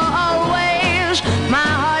stays for always.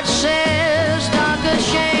 My heart says dark as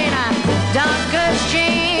Shane, dark as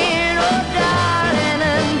Shane, oh darling,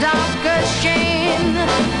 and dark as Shane.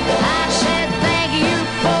 I said thank you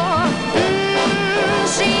for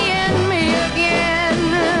seeing me again.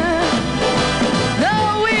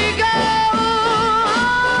 Though we go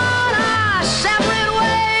our separate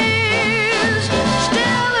ways,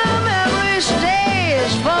 still the memory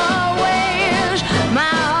stays for always.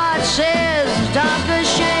 My heart says dark as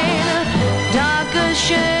Shane, dark as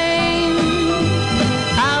Shane.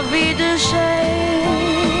 I'll be the same,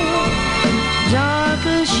 dark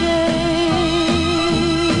as Shane.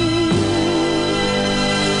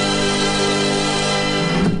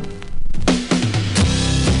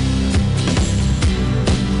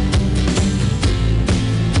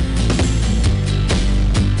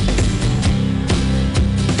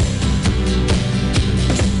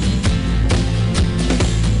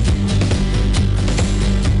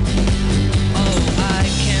 I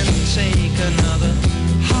can take another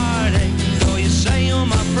heartache. Though you say you're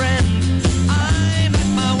my friend, I'm at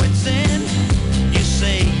my wit's end. You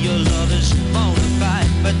say your love is bona fide,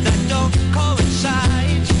 but that don't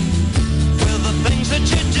coincide with the things that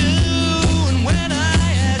you do. And when I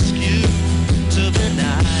ask you to be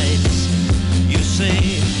nice, you say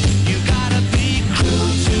you gotta be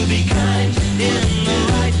cruel to be kind, in the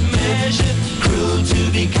right measure. Cruel to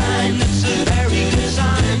be kind, that's a very good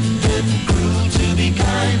sign. Cruel to be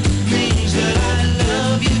kind means that I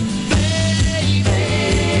love you, baby.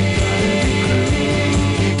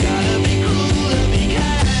 You gotta be cruel to be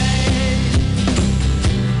kind.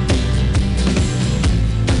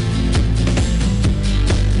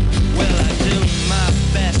 Well, I do my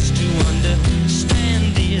best to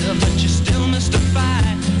understand, dear, but you still mystify.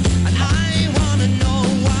 And I wanna know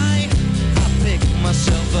why I pick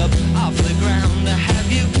myself up off the ground. Have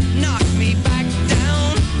you knocked me back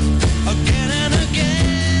down again and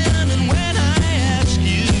again? And when I ask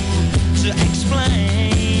you to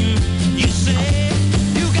explain, you say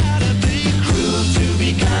you gotta be cruel to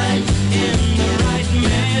be kind, in the right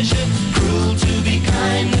measure. Cruel to be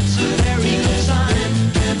kind, that's a very good sign.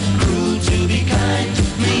 Cruel to be kind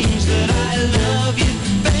means that I love you,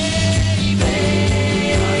 baby.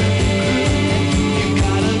 You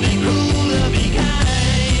gotta be cruel to be kind.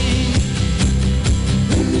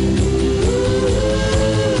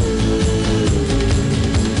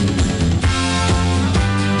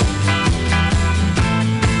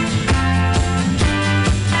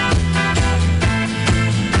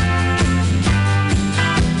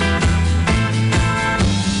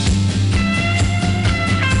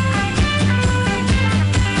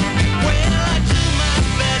 Well, I do my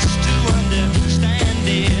best to understand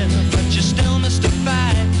it, but you're still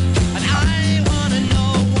mystified. And I wanna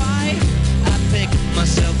know why I pick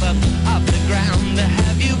myself up off the ground.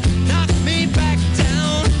 Have you knocked me back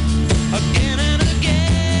down again and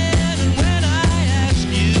again? And when I ask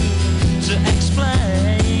you to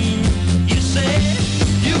explain, you say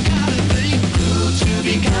you gotta be cruel to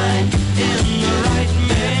be kind, in the right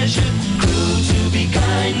measure. Cruel to be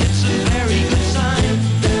kind, it's a very good sign.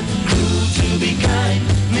 Cruel to be kind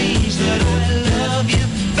means that I love you,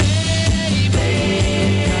 baby.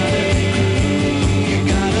 You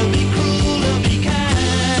gotta be cruel to be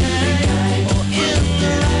kind.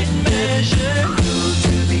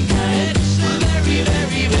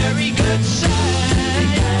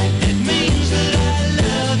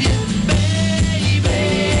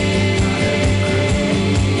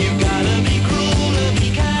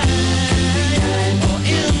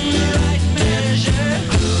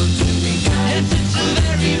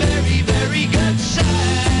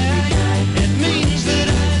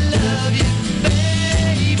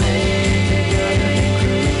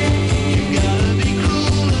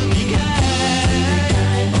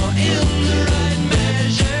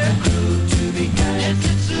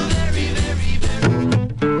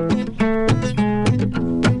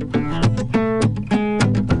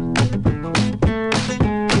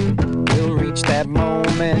 that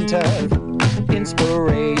moment of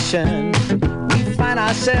inspiration, we find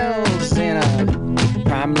ourselves in a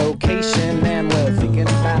prime location, and we're thinking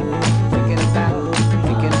about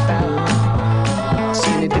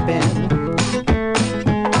seeing it depend.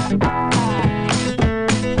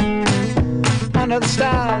 Under the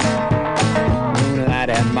stars, moonlight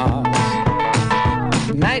and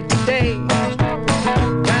Mars, night to day,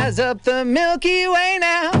 rise up the Milky Way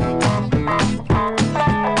now.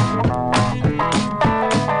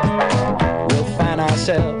 We'll find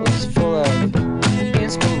ourselves full of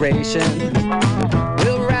inspiration.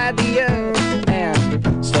 We'll ride the earth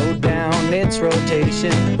and slow down its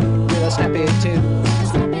rotation with a snappy tune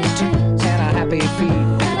and a happy feet.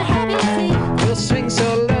 We'll swing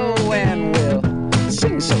so low and we'll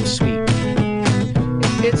sing so sweet.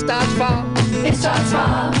 It starts far, it starts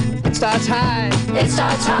far, it starts high, it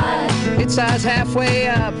starts high, it starts halfway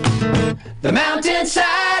up the mountainside,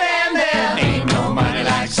 and there ain't no money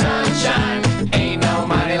like sunshine, ain't no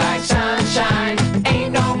money like sunshine,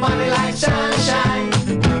 ain't no money like sunshine,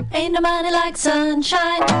 ain't no money like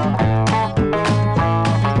sunshine.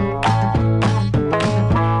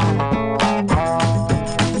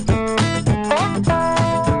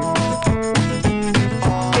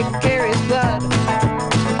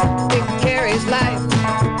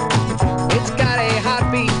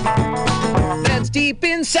 Deep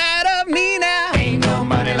inside of me now. Ain't no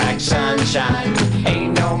money like sunshine.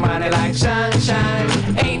 Ain't no money like sunshine.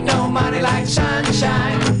 Ain't no money like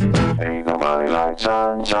sunshine. Ain't no money like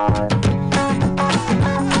sunshine.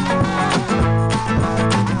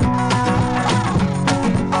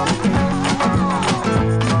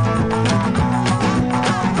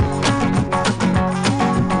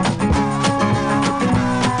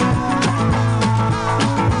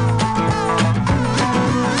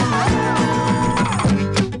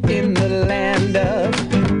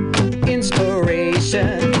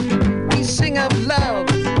 We sing of love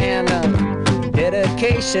and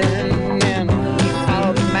dedication, and we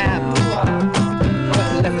follow the map,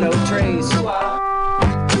 but left no trace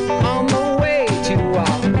on the way to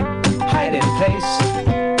our hiding place.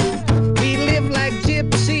 We live like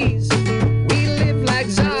gypsies, we live like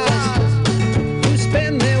czars who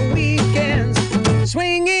spend their weekends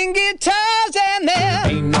swinging guitars, and there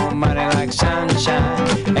ain't no money like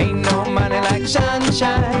sunshine, ain't no money like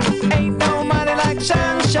sunshine, ain't no money like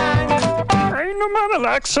sunshine, ain't no money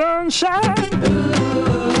like sunshine.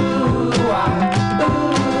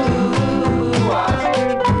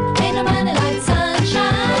 Ain't no money like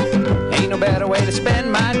sunshine. Ain't no better way to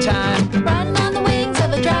spend my time. Riding on the wings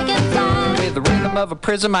of a dragonfly. With the rhythm of a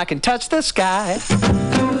prism, I can touch the sky.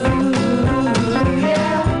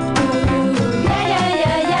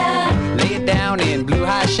 Yeah. Lay it down in blue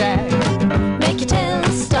high shack. Make your tail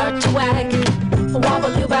start to wag.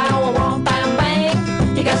 Wobble bow, womp bam bang.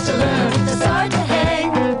 You got to learn to start to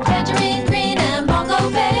hang. Tangerine green and bongo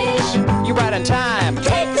beige. You ride on time,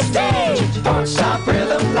 take the stage. Don't stop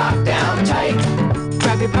rhythm, lock down tight.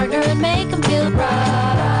 Grab your partner and make them feel bright.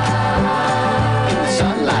 In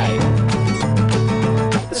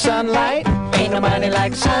the sunlight, ain't no money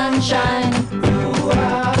like sunshine. Ooh,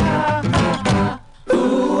 ah, ah, ah.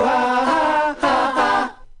 Ooh, ah, ah,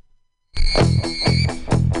 ah.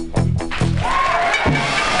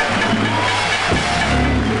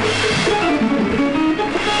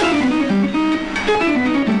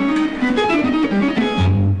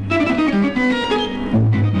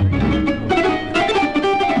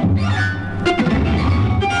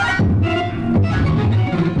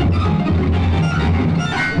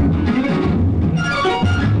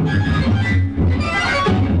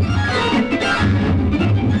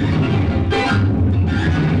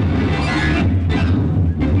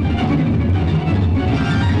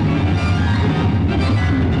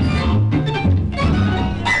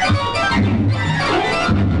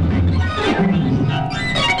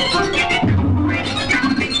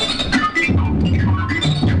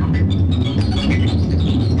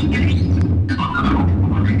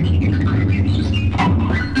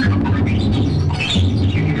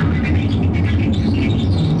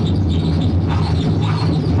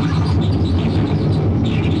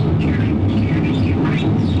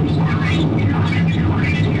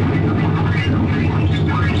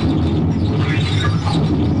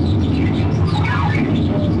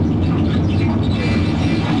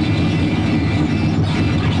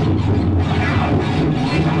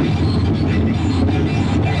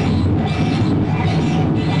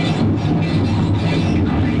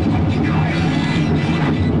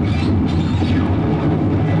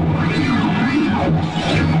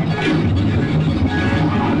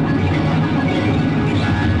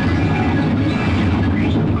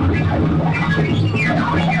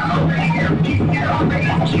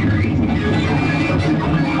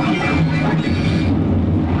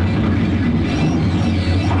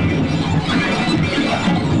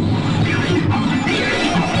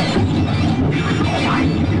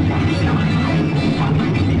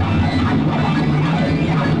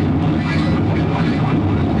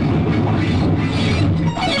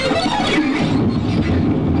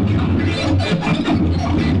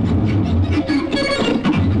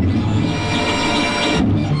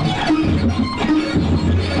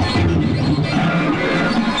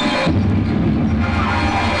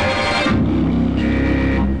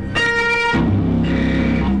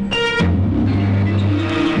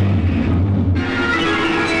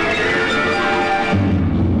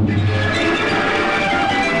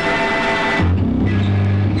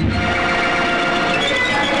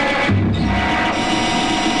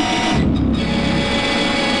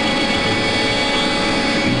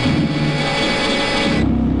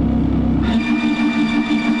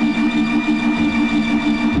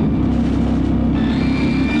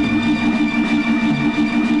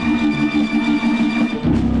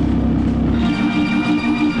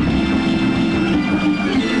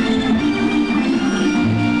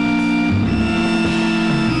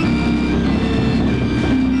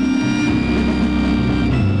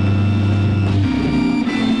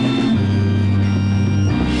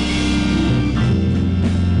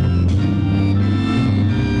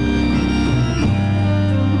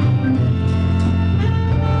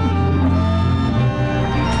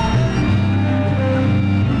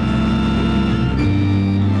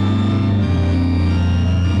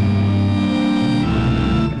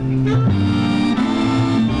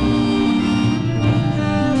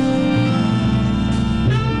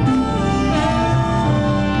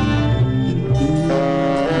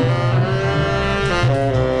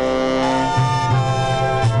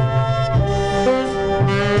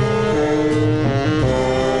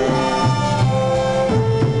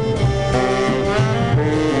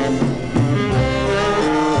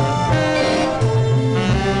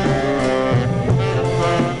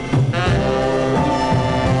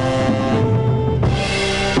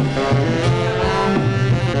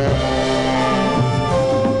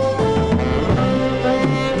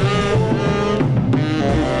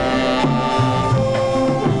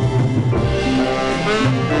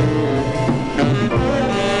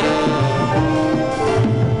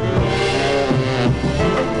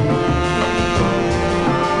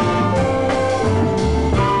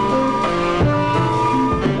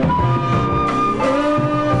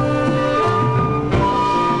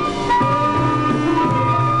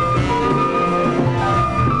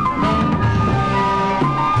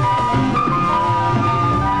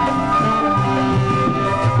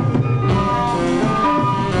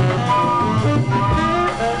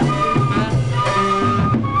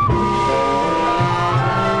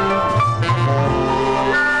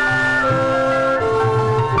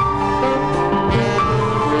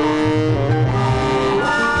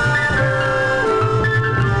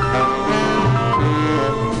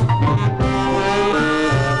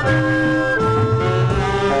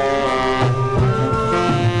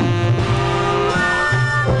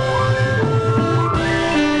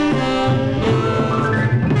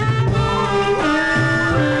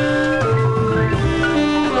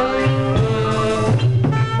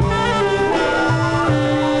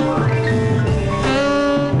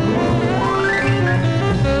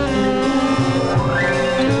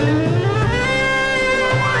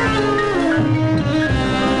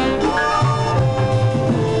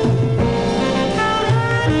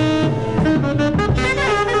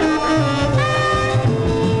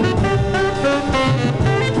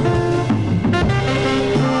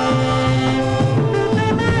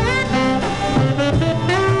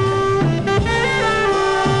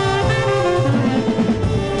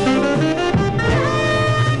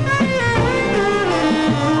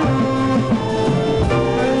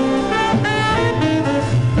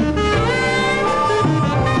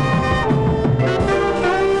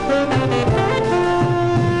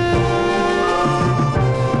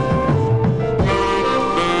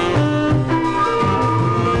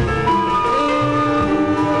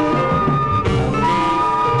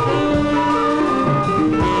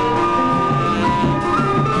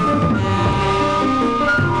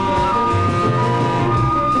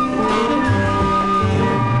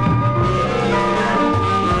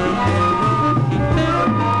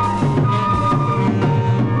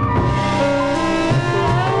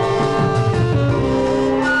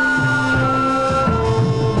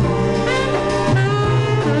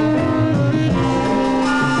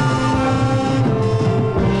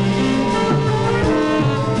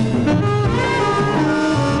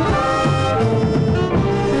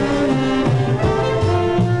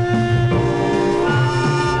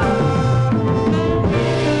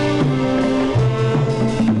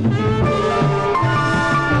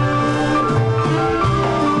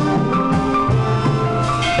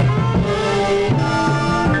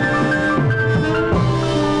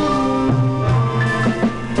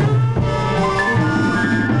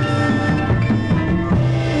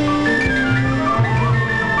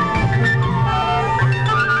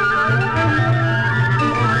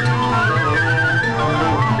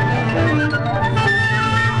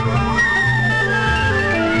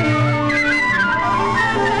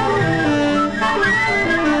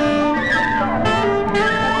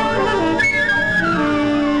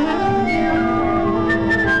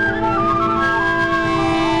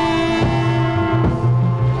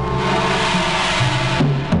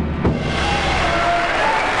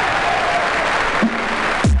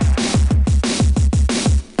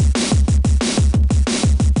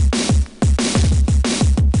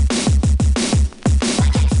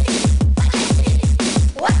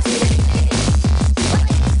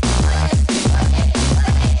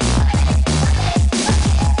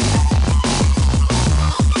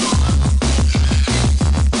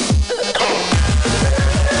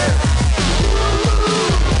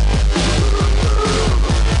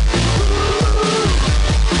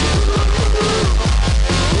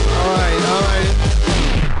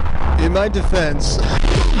 my defense,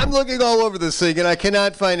 I'm looking all over this thing, and I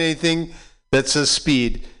cannot find anything that says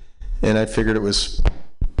speed. And I figured it was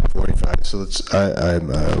 45. So I'm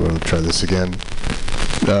going to try this again.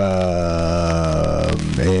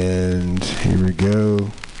 And here we go.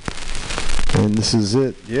 And this is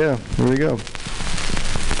it. Yeah, here we go.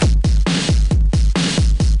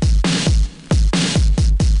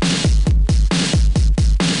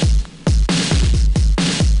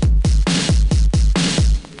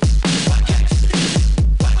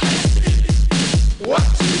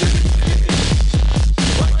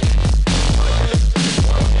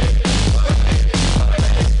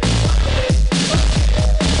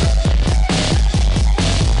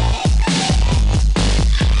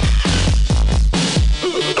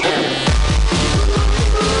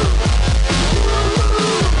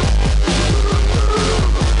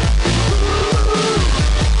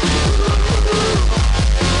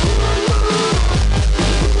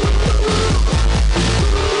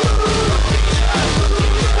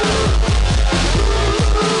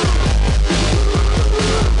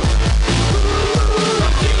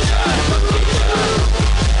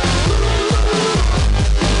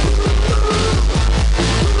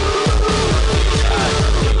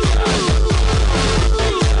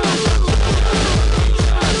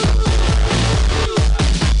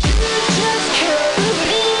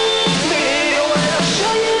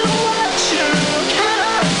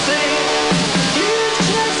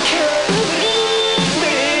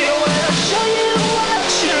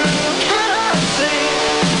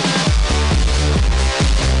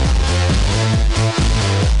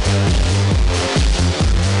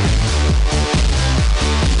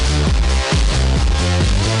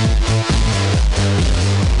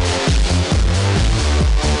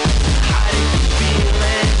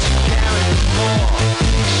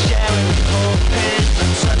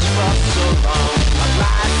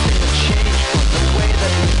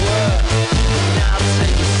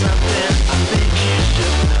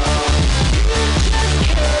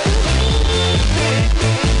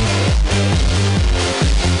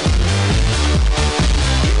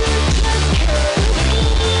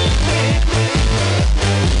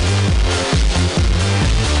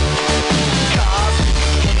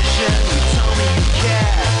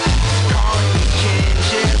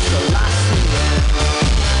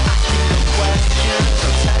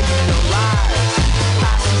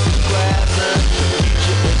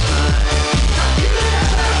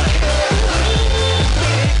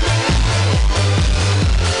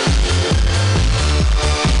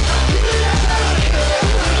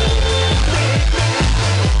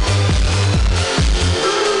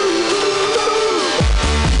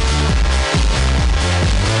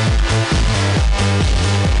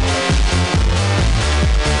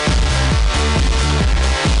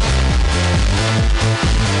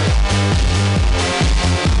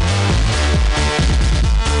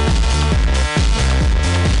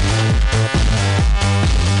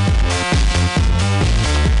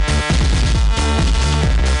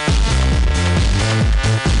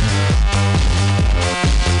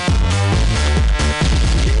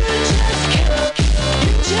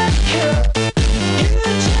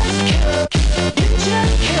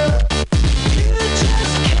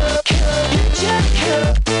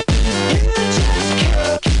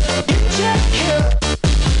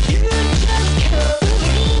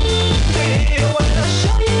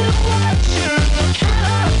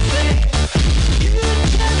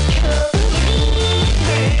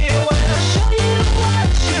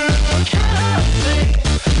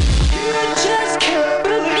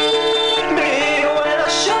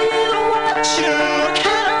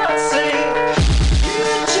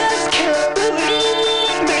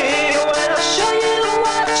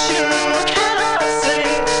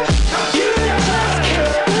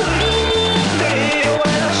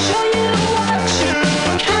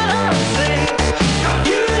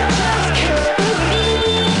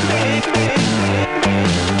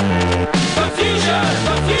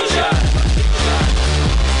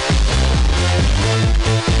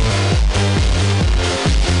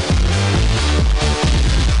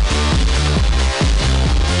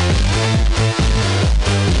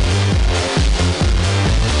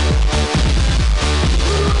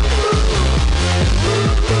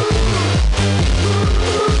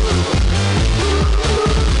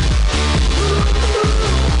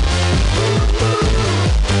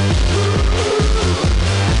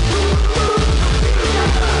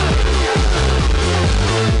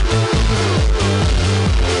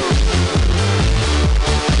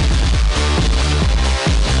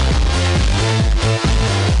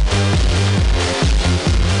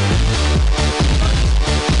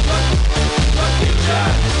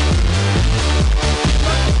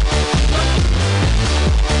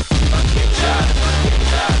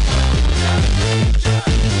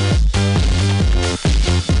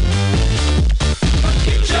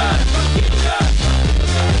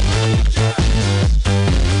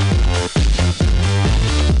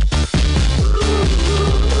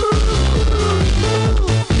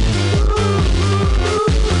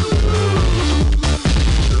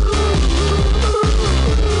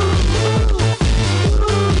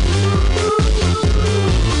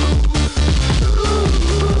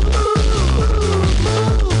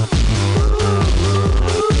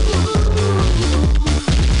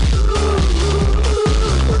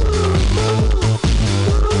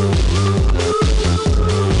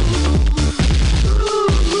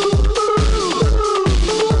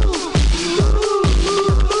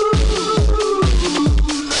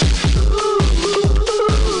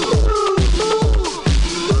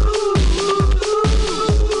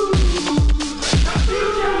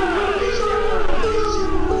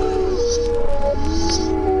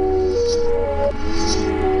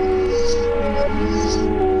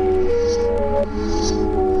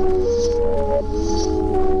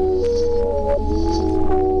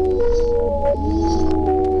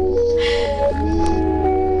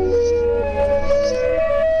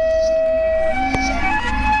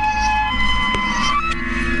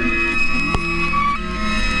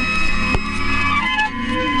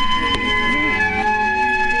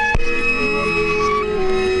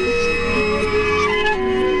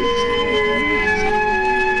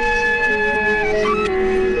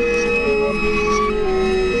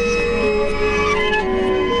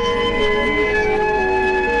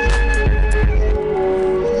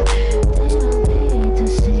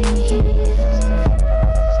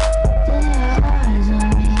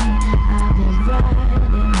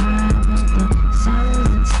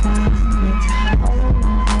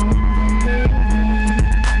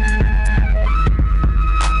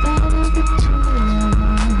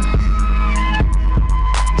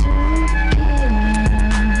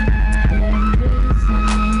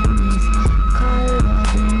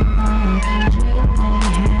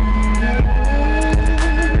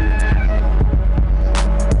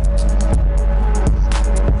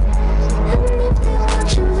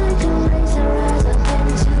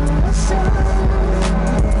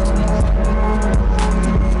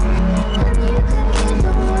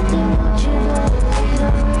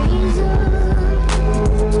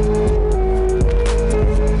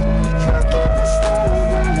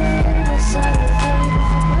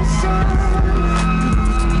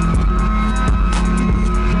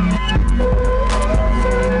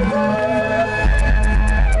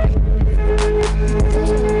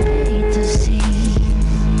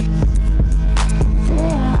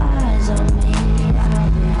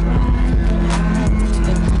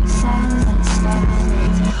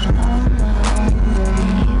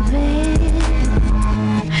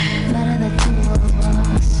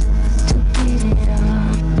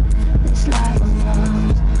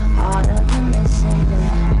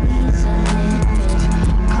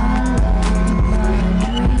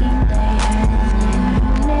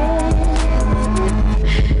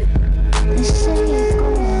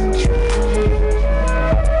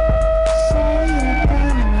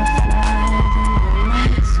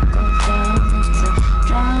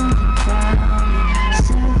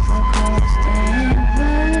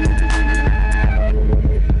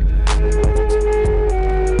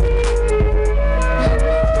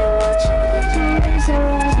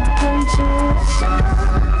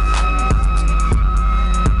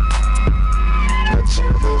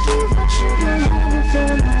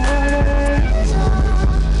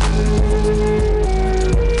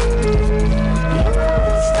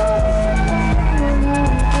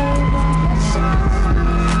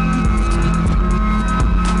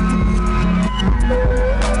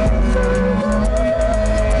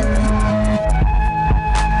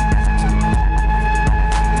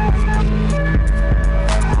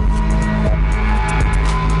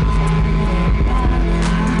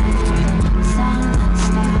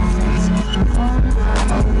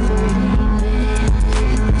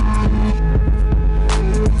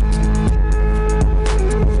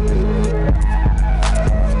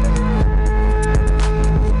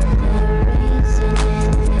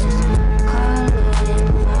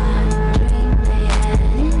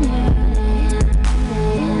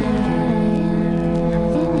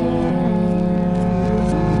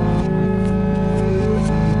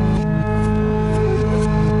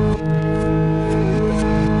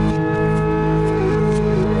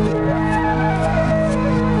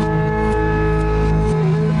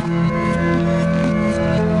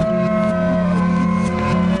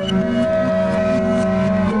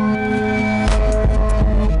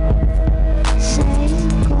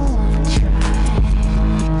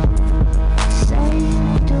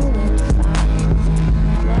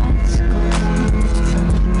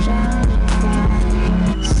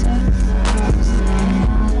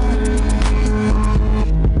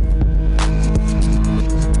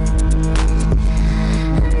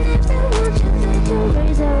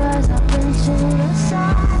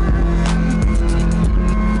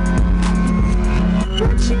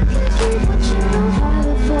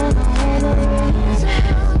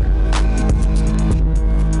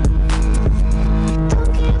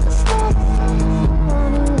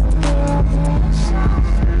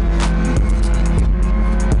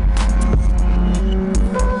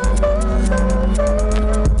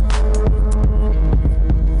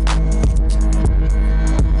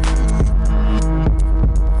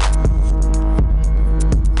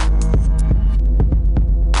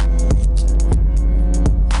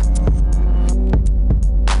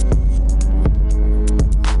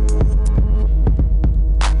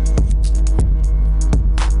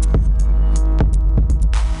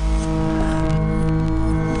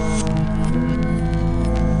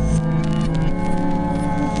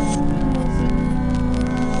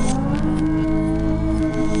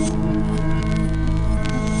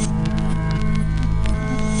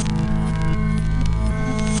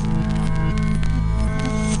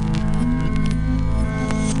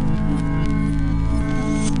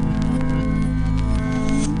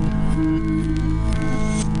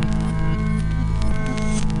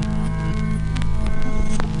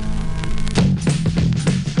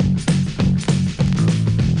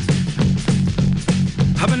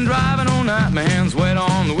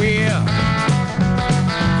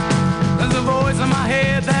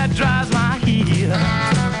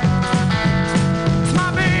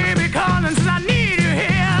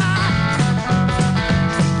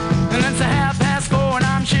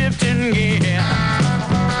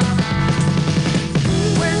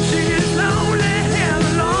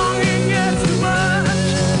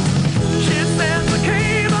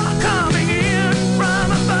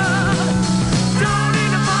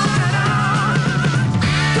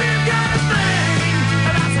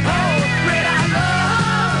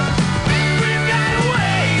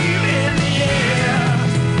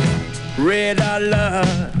 radar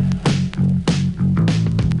love.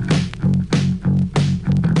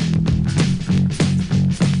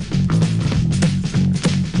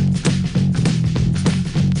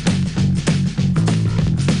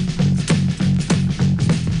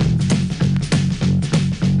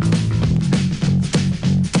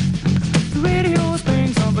 The radio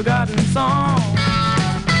sings some forgotten song.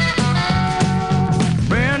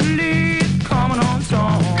 Brand new coming on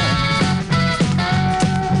strong.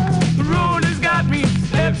 The road has got me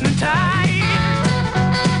hypnotized,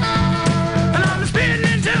 and I'm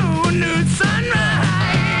spinning to a new sunrise.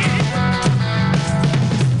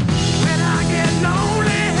 When I get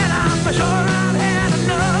lonely and I'm for sure I've had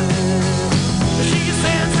enough, she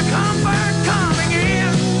sends a comfort coming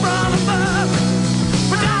in from above.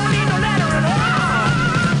 We don't need no letter at all.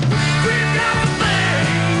 We've got a thing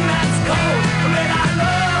that's called red eye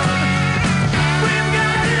love. We've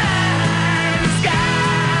got a light in the sky.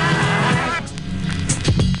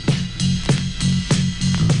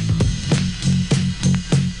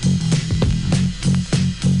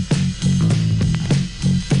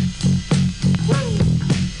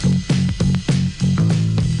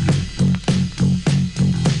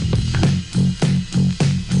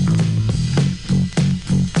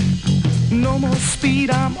 No more speed,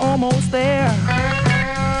 I'm almost there.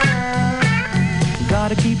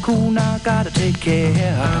 Gotta keep cool now, gotta take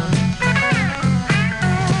care.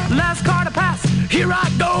 Last car to pass, here I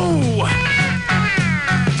go.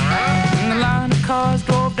 And the line of cars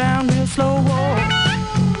drove down real slow.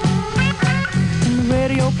 And the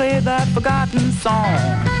radio played that forgotten song.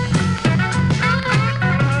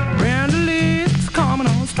 Brenda Lee's coming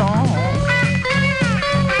on strong.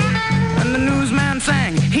 And the newsman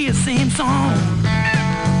sang his same song.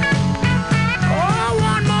 Oh,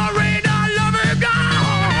 one more radar lover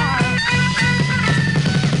gone.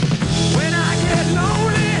 When I get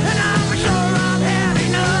lonely and I'm sure I've had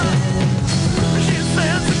enough, she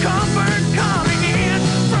sends the comfort coming in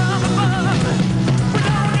from above. We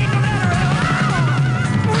don't need no letter at all.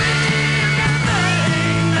 We've got a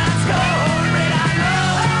thing that's called red eye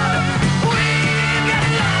love. We've got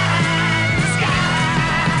a light in the sky.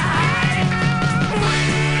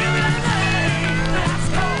 We've got a thing that's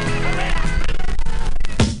called red eye.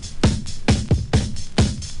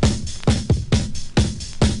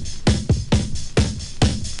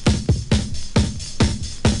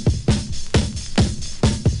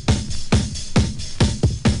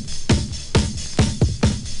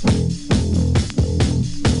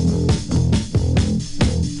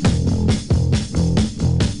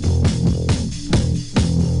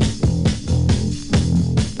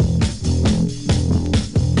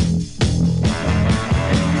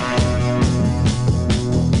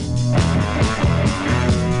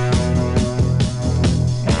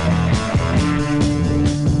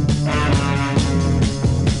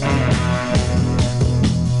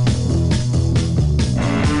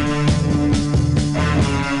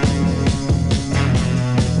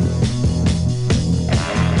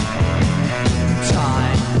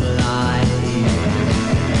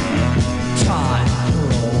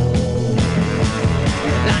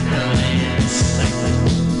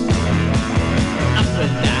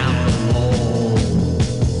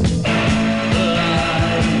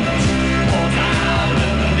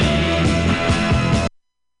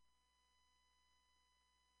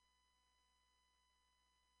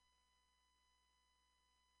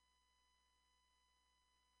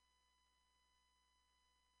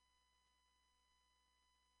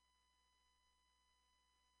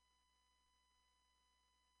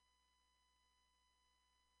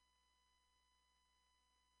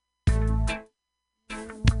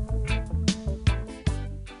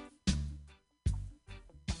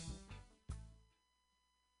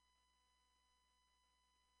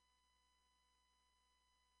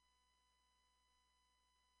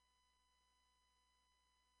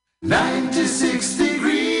 "96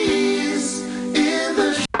 degrees in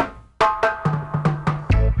the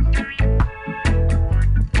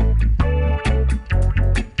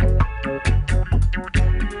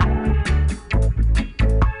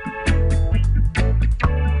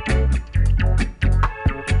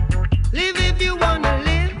Live if you wanna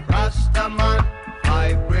live. Rastaman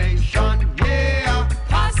vibration, yeah.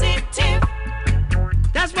 Positive.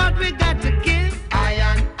 That's what we got to give. I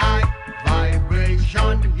and I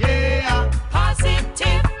vibration, yeah. Positive.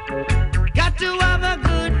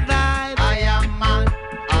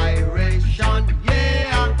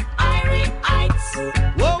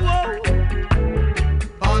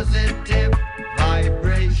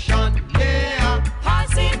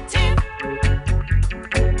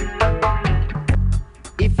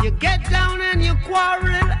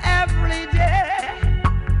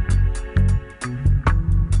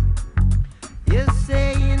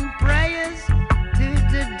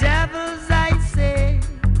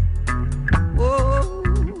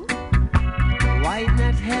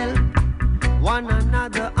 one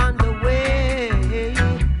another on the way.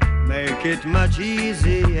 Make it much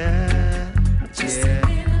easier. Just a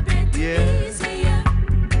little bit easier.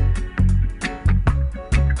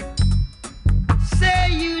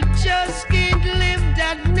 Say you just can't live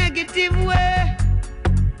that negative way.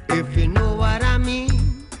 If you know what I mean.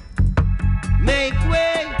 Make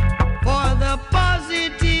way for the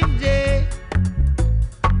positive day.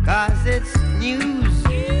 'Cause it's news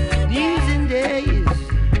and days.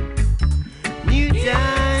 New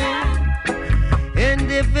time.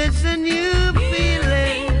 And if it's a new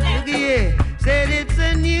feeling, look here, said it's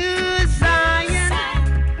a new science.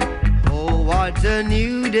 Oh, what a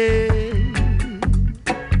new day.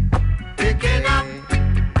 Picking up.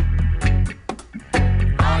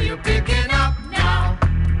 Are you picking up now?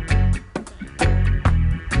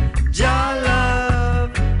 Jah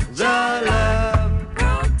love,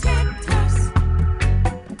 Protect us.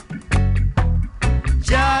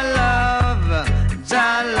 Jah love,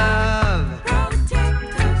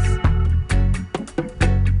 Protect us.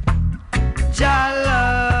 Jah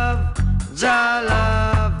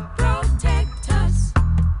love, Protect us.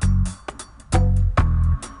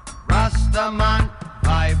 Rastaman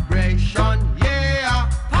vibration, yeah.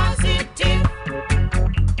 Positive.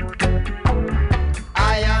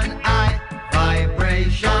 Iron eye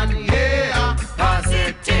vibration, yeah.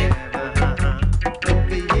 Positive.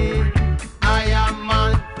 I am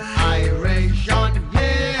man iration,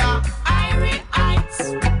 yeah. Irites.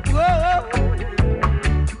 Whoa.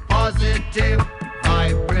 Positive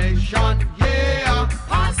vibration, yeah.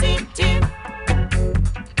 Positive.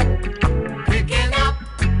 Picking up.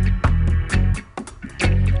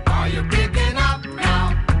 Are you picking up now?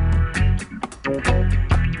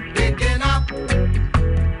 Picking up.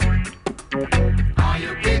 Are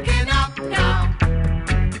you picking up now?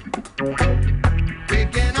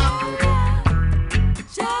 Picking up.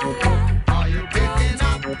 Are you picking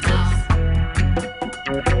up now?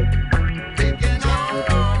 Picking up.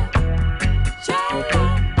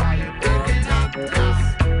 Are you picking up now?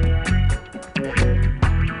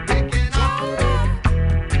 Picking up.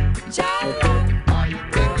 Are you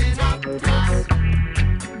picking up now?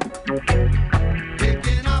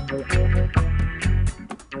 Picking up.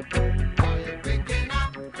 Are you picking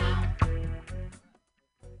up now?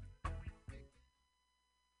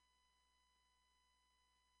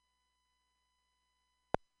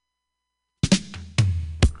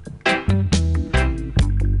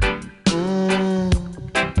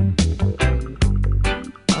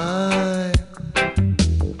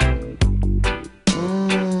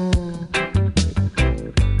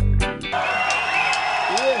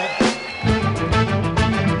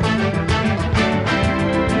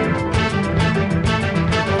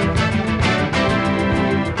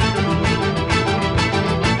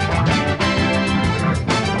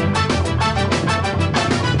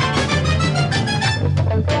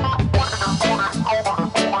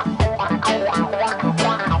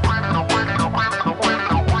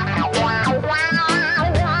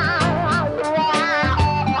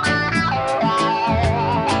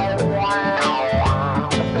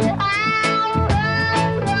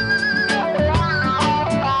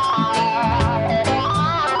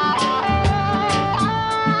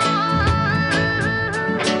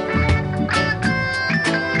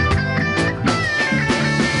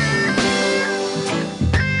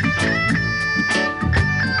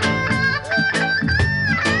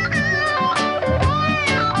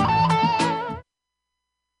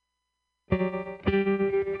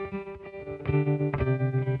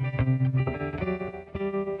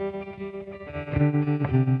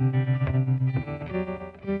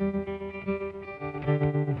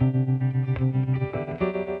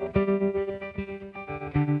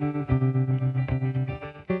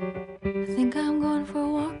 I think I'm going for a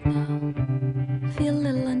walk now. Feel a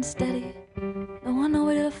little unsteady. Don't want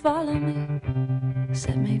nobody to follow me,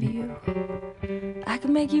 except maybe you. I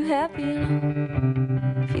could make you happy, you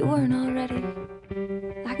know, if you weren't already.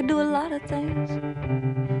 I could do a lot of things,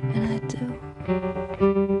 and I do.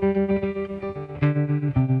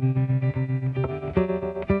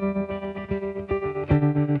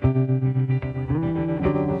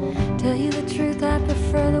 Tell you the truth, I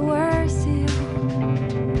prefer the worst to you.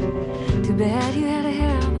 Too bad you had to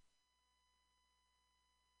have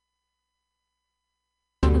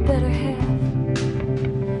a better half.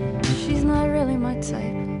 She's not really my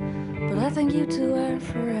type, but I think you two are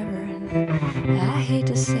forever. And I hate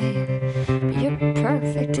to say it, but you're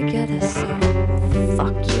perfect together, so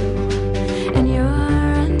fuck you. And your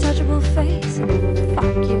untouchable face,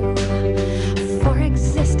 fuck you. For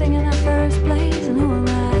existing in the first place, and who am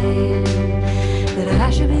I? That I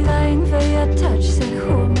should be vying for your touch, said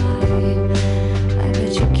who am I?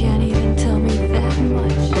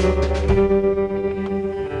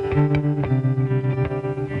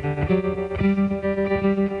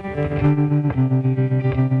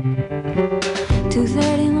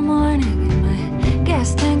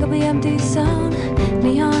 Gas tank will be empty soon.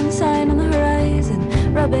 Neon sign on the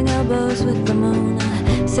horizon, rubbing elbows with the moon.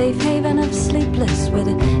 A safe haven of sleepless, where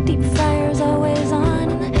the deep fryer's always on,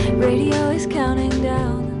 and the radio is counting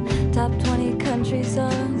down top 20 country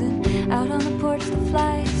songs. And out on the porch, the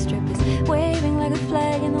fly strip is waving like a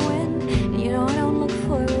flag in the wind. And you know I don't look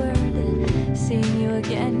forward to seeing you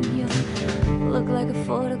again. You look like a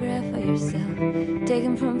photograph of yourself,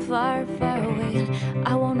 taken from far, far away. And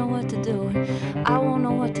I won't know what to do, I won't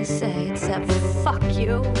know what to say except fuck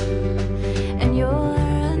you and your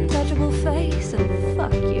untouchable face, and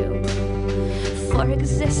fuck you for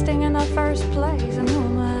existing in the first place. And who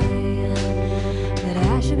am I that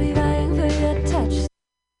I should be vying for your touch?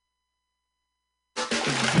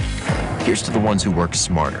 Here's to the ones who work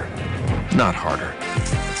smarter, not harder.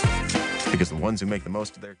 Because the ones who make the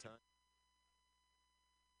most of their time.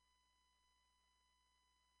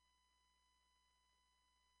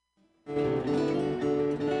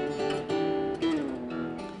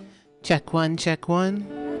 Check one, check one.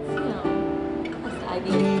 That's ID.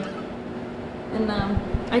 And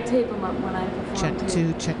I tape them up when I perform. Check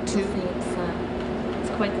two, check two. It's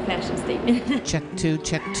quite the fashion statement. Check two,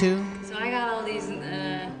 check two. So I got all these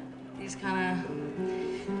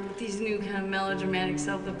new kind of melodramatic,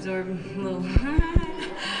 self-absorbed little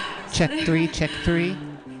Check three, check three.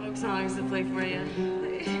 folk songs to play for you.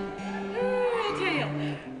 I tell you,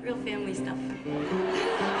 real family stuff.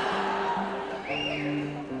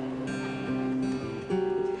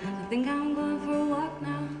 I think I'm going for a walk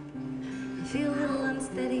now. I feel a little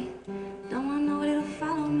unsteady. Don't want nobody to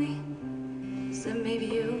follow me, except maybe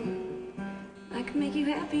you. I could make you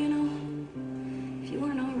happy, you know, if you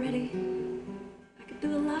weren't already. I could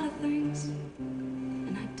do a lot of things,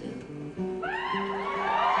 and I do.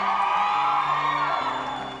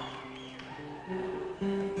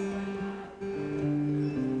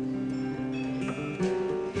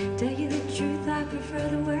 Tell you the truth, I prefer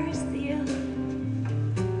the worst of you.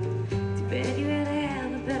 Too bad you had to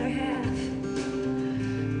have a better half.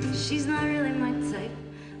 She's not really my type,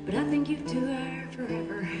 but I think you two are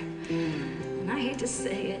forever. And I hate to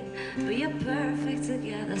say it, but you're perfect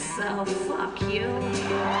together, so fuck you.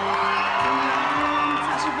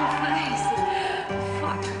 Untouchable face,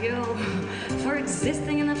 fuck you for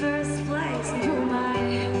existing in the first place. And who am I?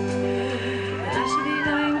 I should be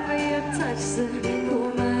dying for your touch, so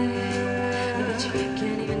who am I? But you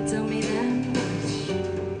can't even tell me that much.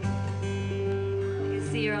 You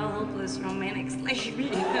see, you're all hopeless romantics like me.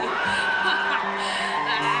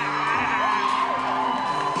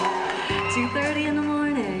 2:30 in the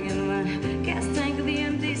morning, and my gas tank will be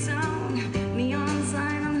empty soon. Neon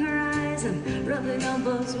sign on the horizon, rubbing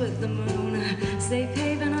elbows with the moon. Safe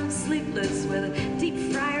haven of sleepless, where the deep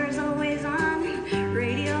fryer is always on.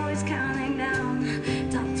 Radio is counting down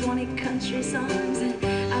top 20 country songs. And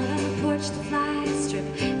out on the porch, the fly strip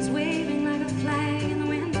is waving like a flag in the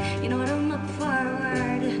wind. You know, I don't look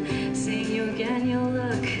forward. Seeing you again, you'll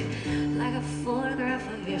look like a photograph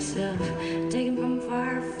of yourself, taken from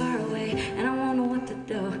far, far away. And I won't know what to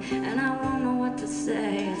do, and I won't know what to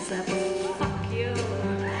say except fuck you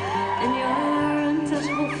and your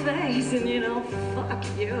untouchable face. And you know, fuck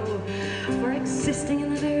you for existing in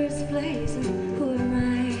the first place. And who am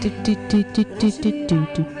I?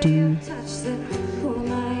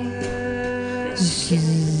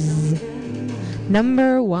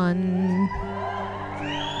 Number one.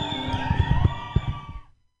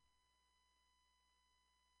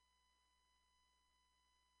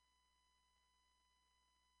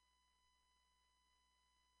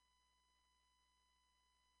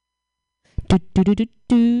 So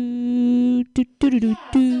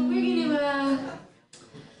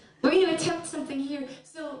we're gonna attempt something here.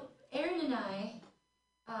 So Aaron and I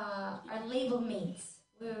are label mates.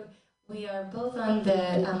 We are both on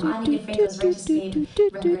the Anya Franco's Registered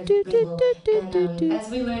record label, and as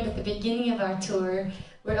we learned at the beginning of our tour,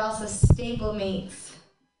 we're also stable mates.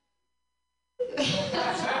 Which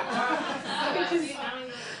is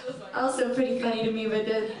also pretty funny to me, but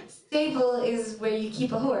the stable is where you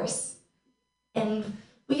keep a horse. And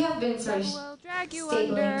we have been sort of stabling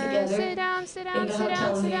together. Sit down, sit down, in the sit down,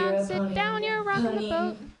 hotel sit in down, Europe, sit down, you're rocking the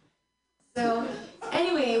boat. So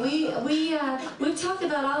anyway, we've talked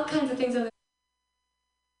about all kinds of things over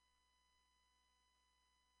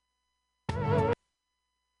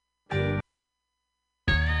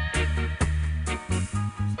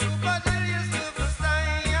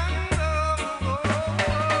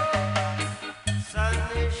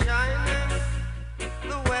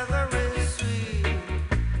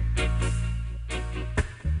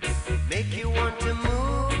Make you want to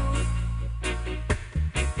move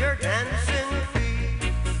your dancing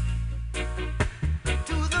feet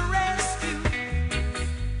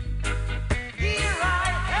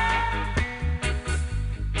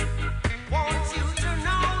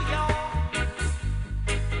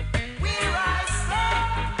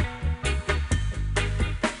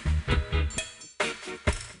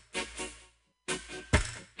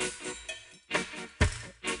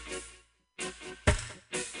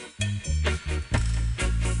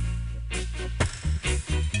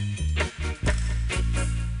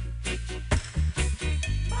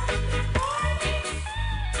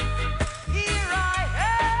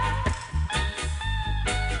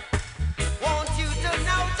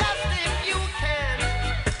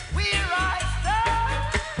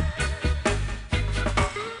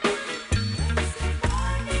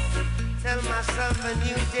myself a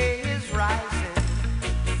new day is rising.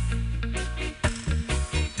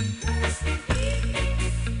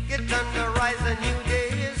 Get under rise, a new day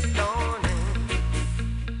is dawning.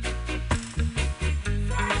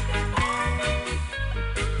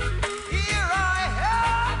 Here I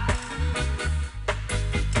am.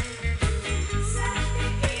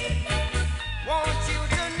 Want you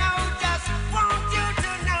to know just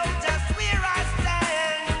where I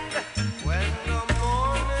stand. When the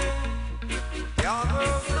morning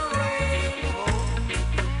gathers the rainbow,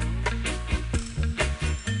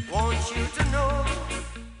 want you to know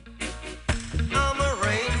I'm a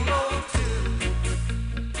rainbow too.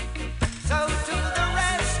 So to the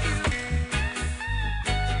rescue,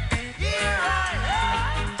 here I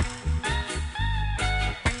am.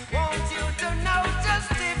 Want you to know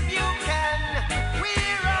just if you can,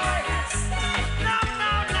 where I am. No,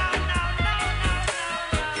 no, no, no, no,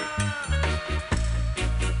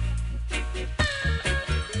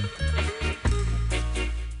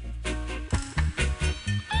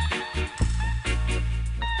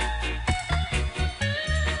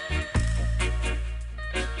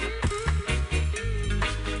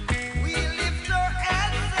 we lift our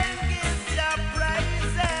hands and give Jah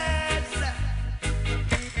praises.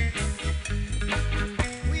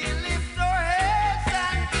 We lift our hands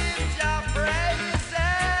and give Jah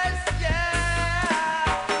praises.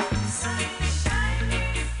 Yeah. Sun is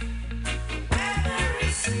shining, weather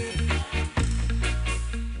is sweet.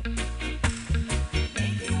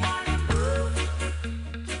 Make you wanna move,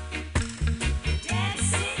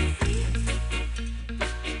 dancing feet.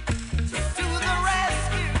 To the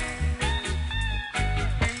rescue,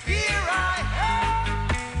 here I am.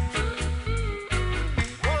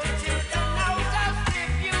 Want you to know just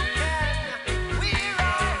if you can, where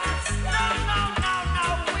I no, no, no, no,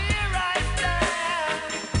 where I stand.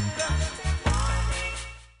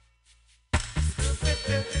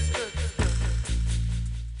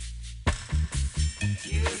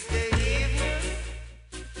 Tuesday evening,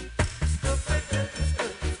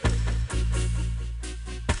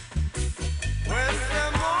 Wednesday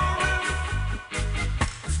morning,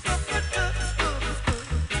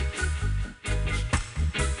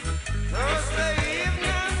 Thursday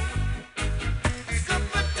evening,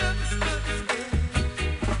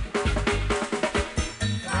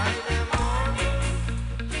 Friday morning,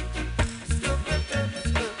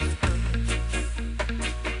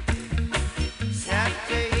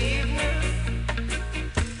 Saturday evening,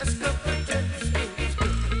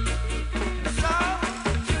 so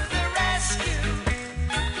to the rescue,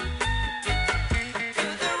 to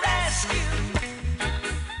the rescue,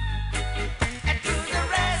 and to the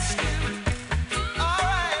rescue. All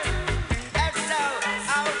right, let's go.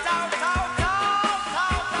 Out, out, out, out,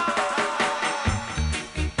 out, out.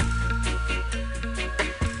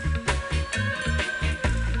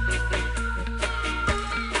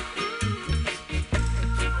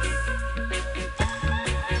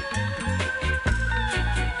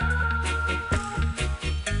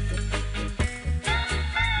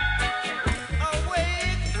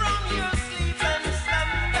 Awake from your sleep and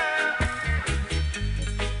slumber.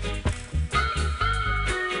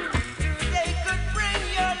 Today could bring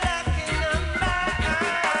your lucky number.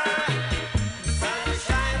 Sun is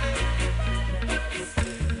shining.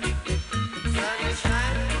 Sun is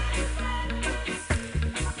shining.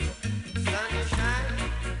 Sun is shining.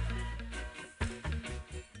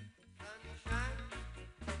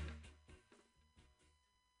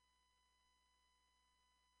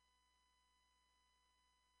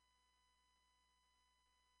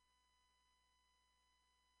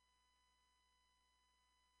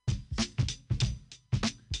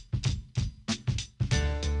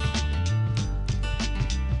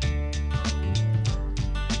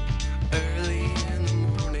 Early in the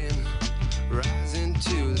morning, rising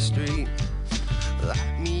to the street.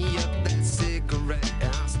 Light me up that cigarette.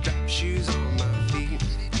 I'll strap shoes on my feet.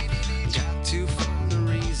 Got to find the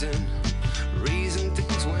reason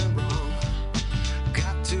things went wrong.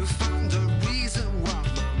 Got to find the reason why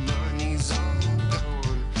my money's all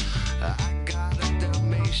gone. I got a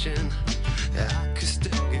Dalmatian, I could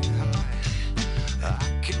still get high. I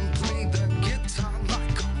can play the guitar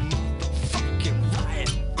like a motherfucking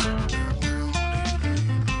riot.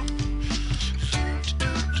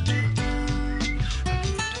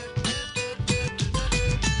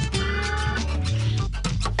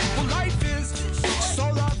 Well, life is so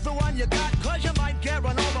love the one you got, 'cause you might get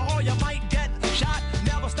run over or you might get shot.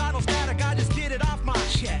 Never start no static, I just get it off my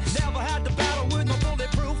chest. Never had to battle with no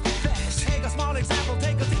bulletproof vest. Take a small example,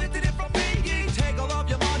 take a did it from me. Take all of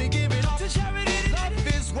your money, give it all to charity. Love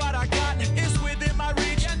is what I got, it's within my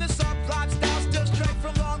reach. And the subplot style's still straight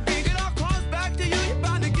from Long Beach. It all comes back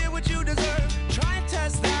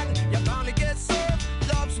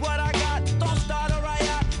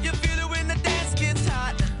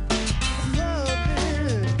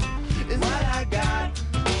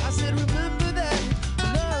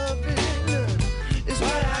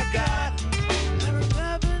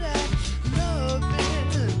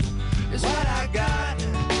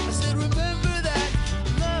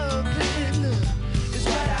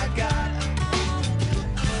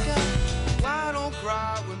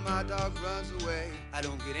I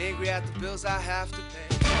don't get angry at the bills I have to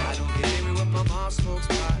pay. I don't get angry when my mom smokes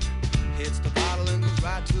pot. Hits the bottle and goes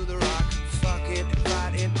right to the rock. Fucking and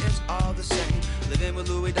fighting, it's all the same. Living with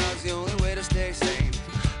Louis Dog's the only way to stay sane.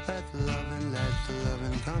 Let the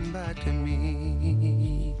loving come back to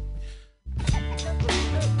me.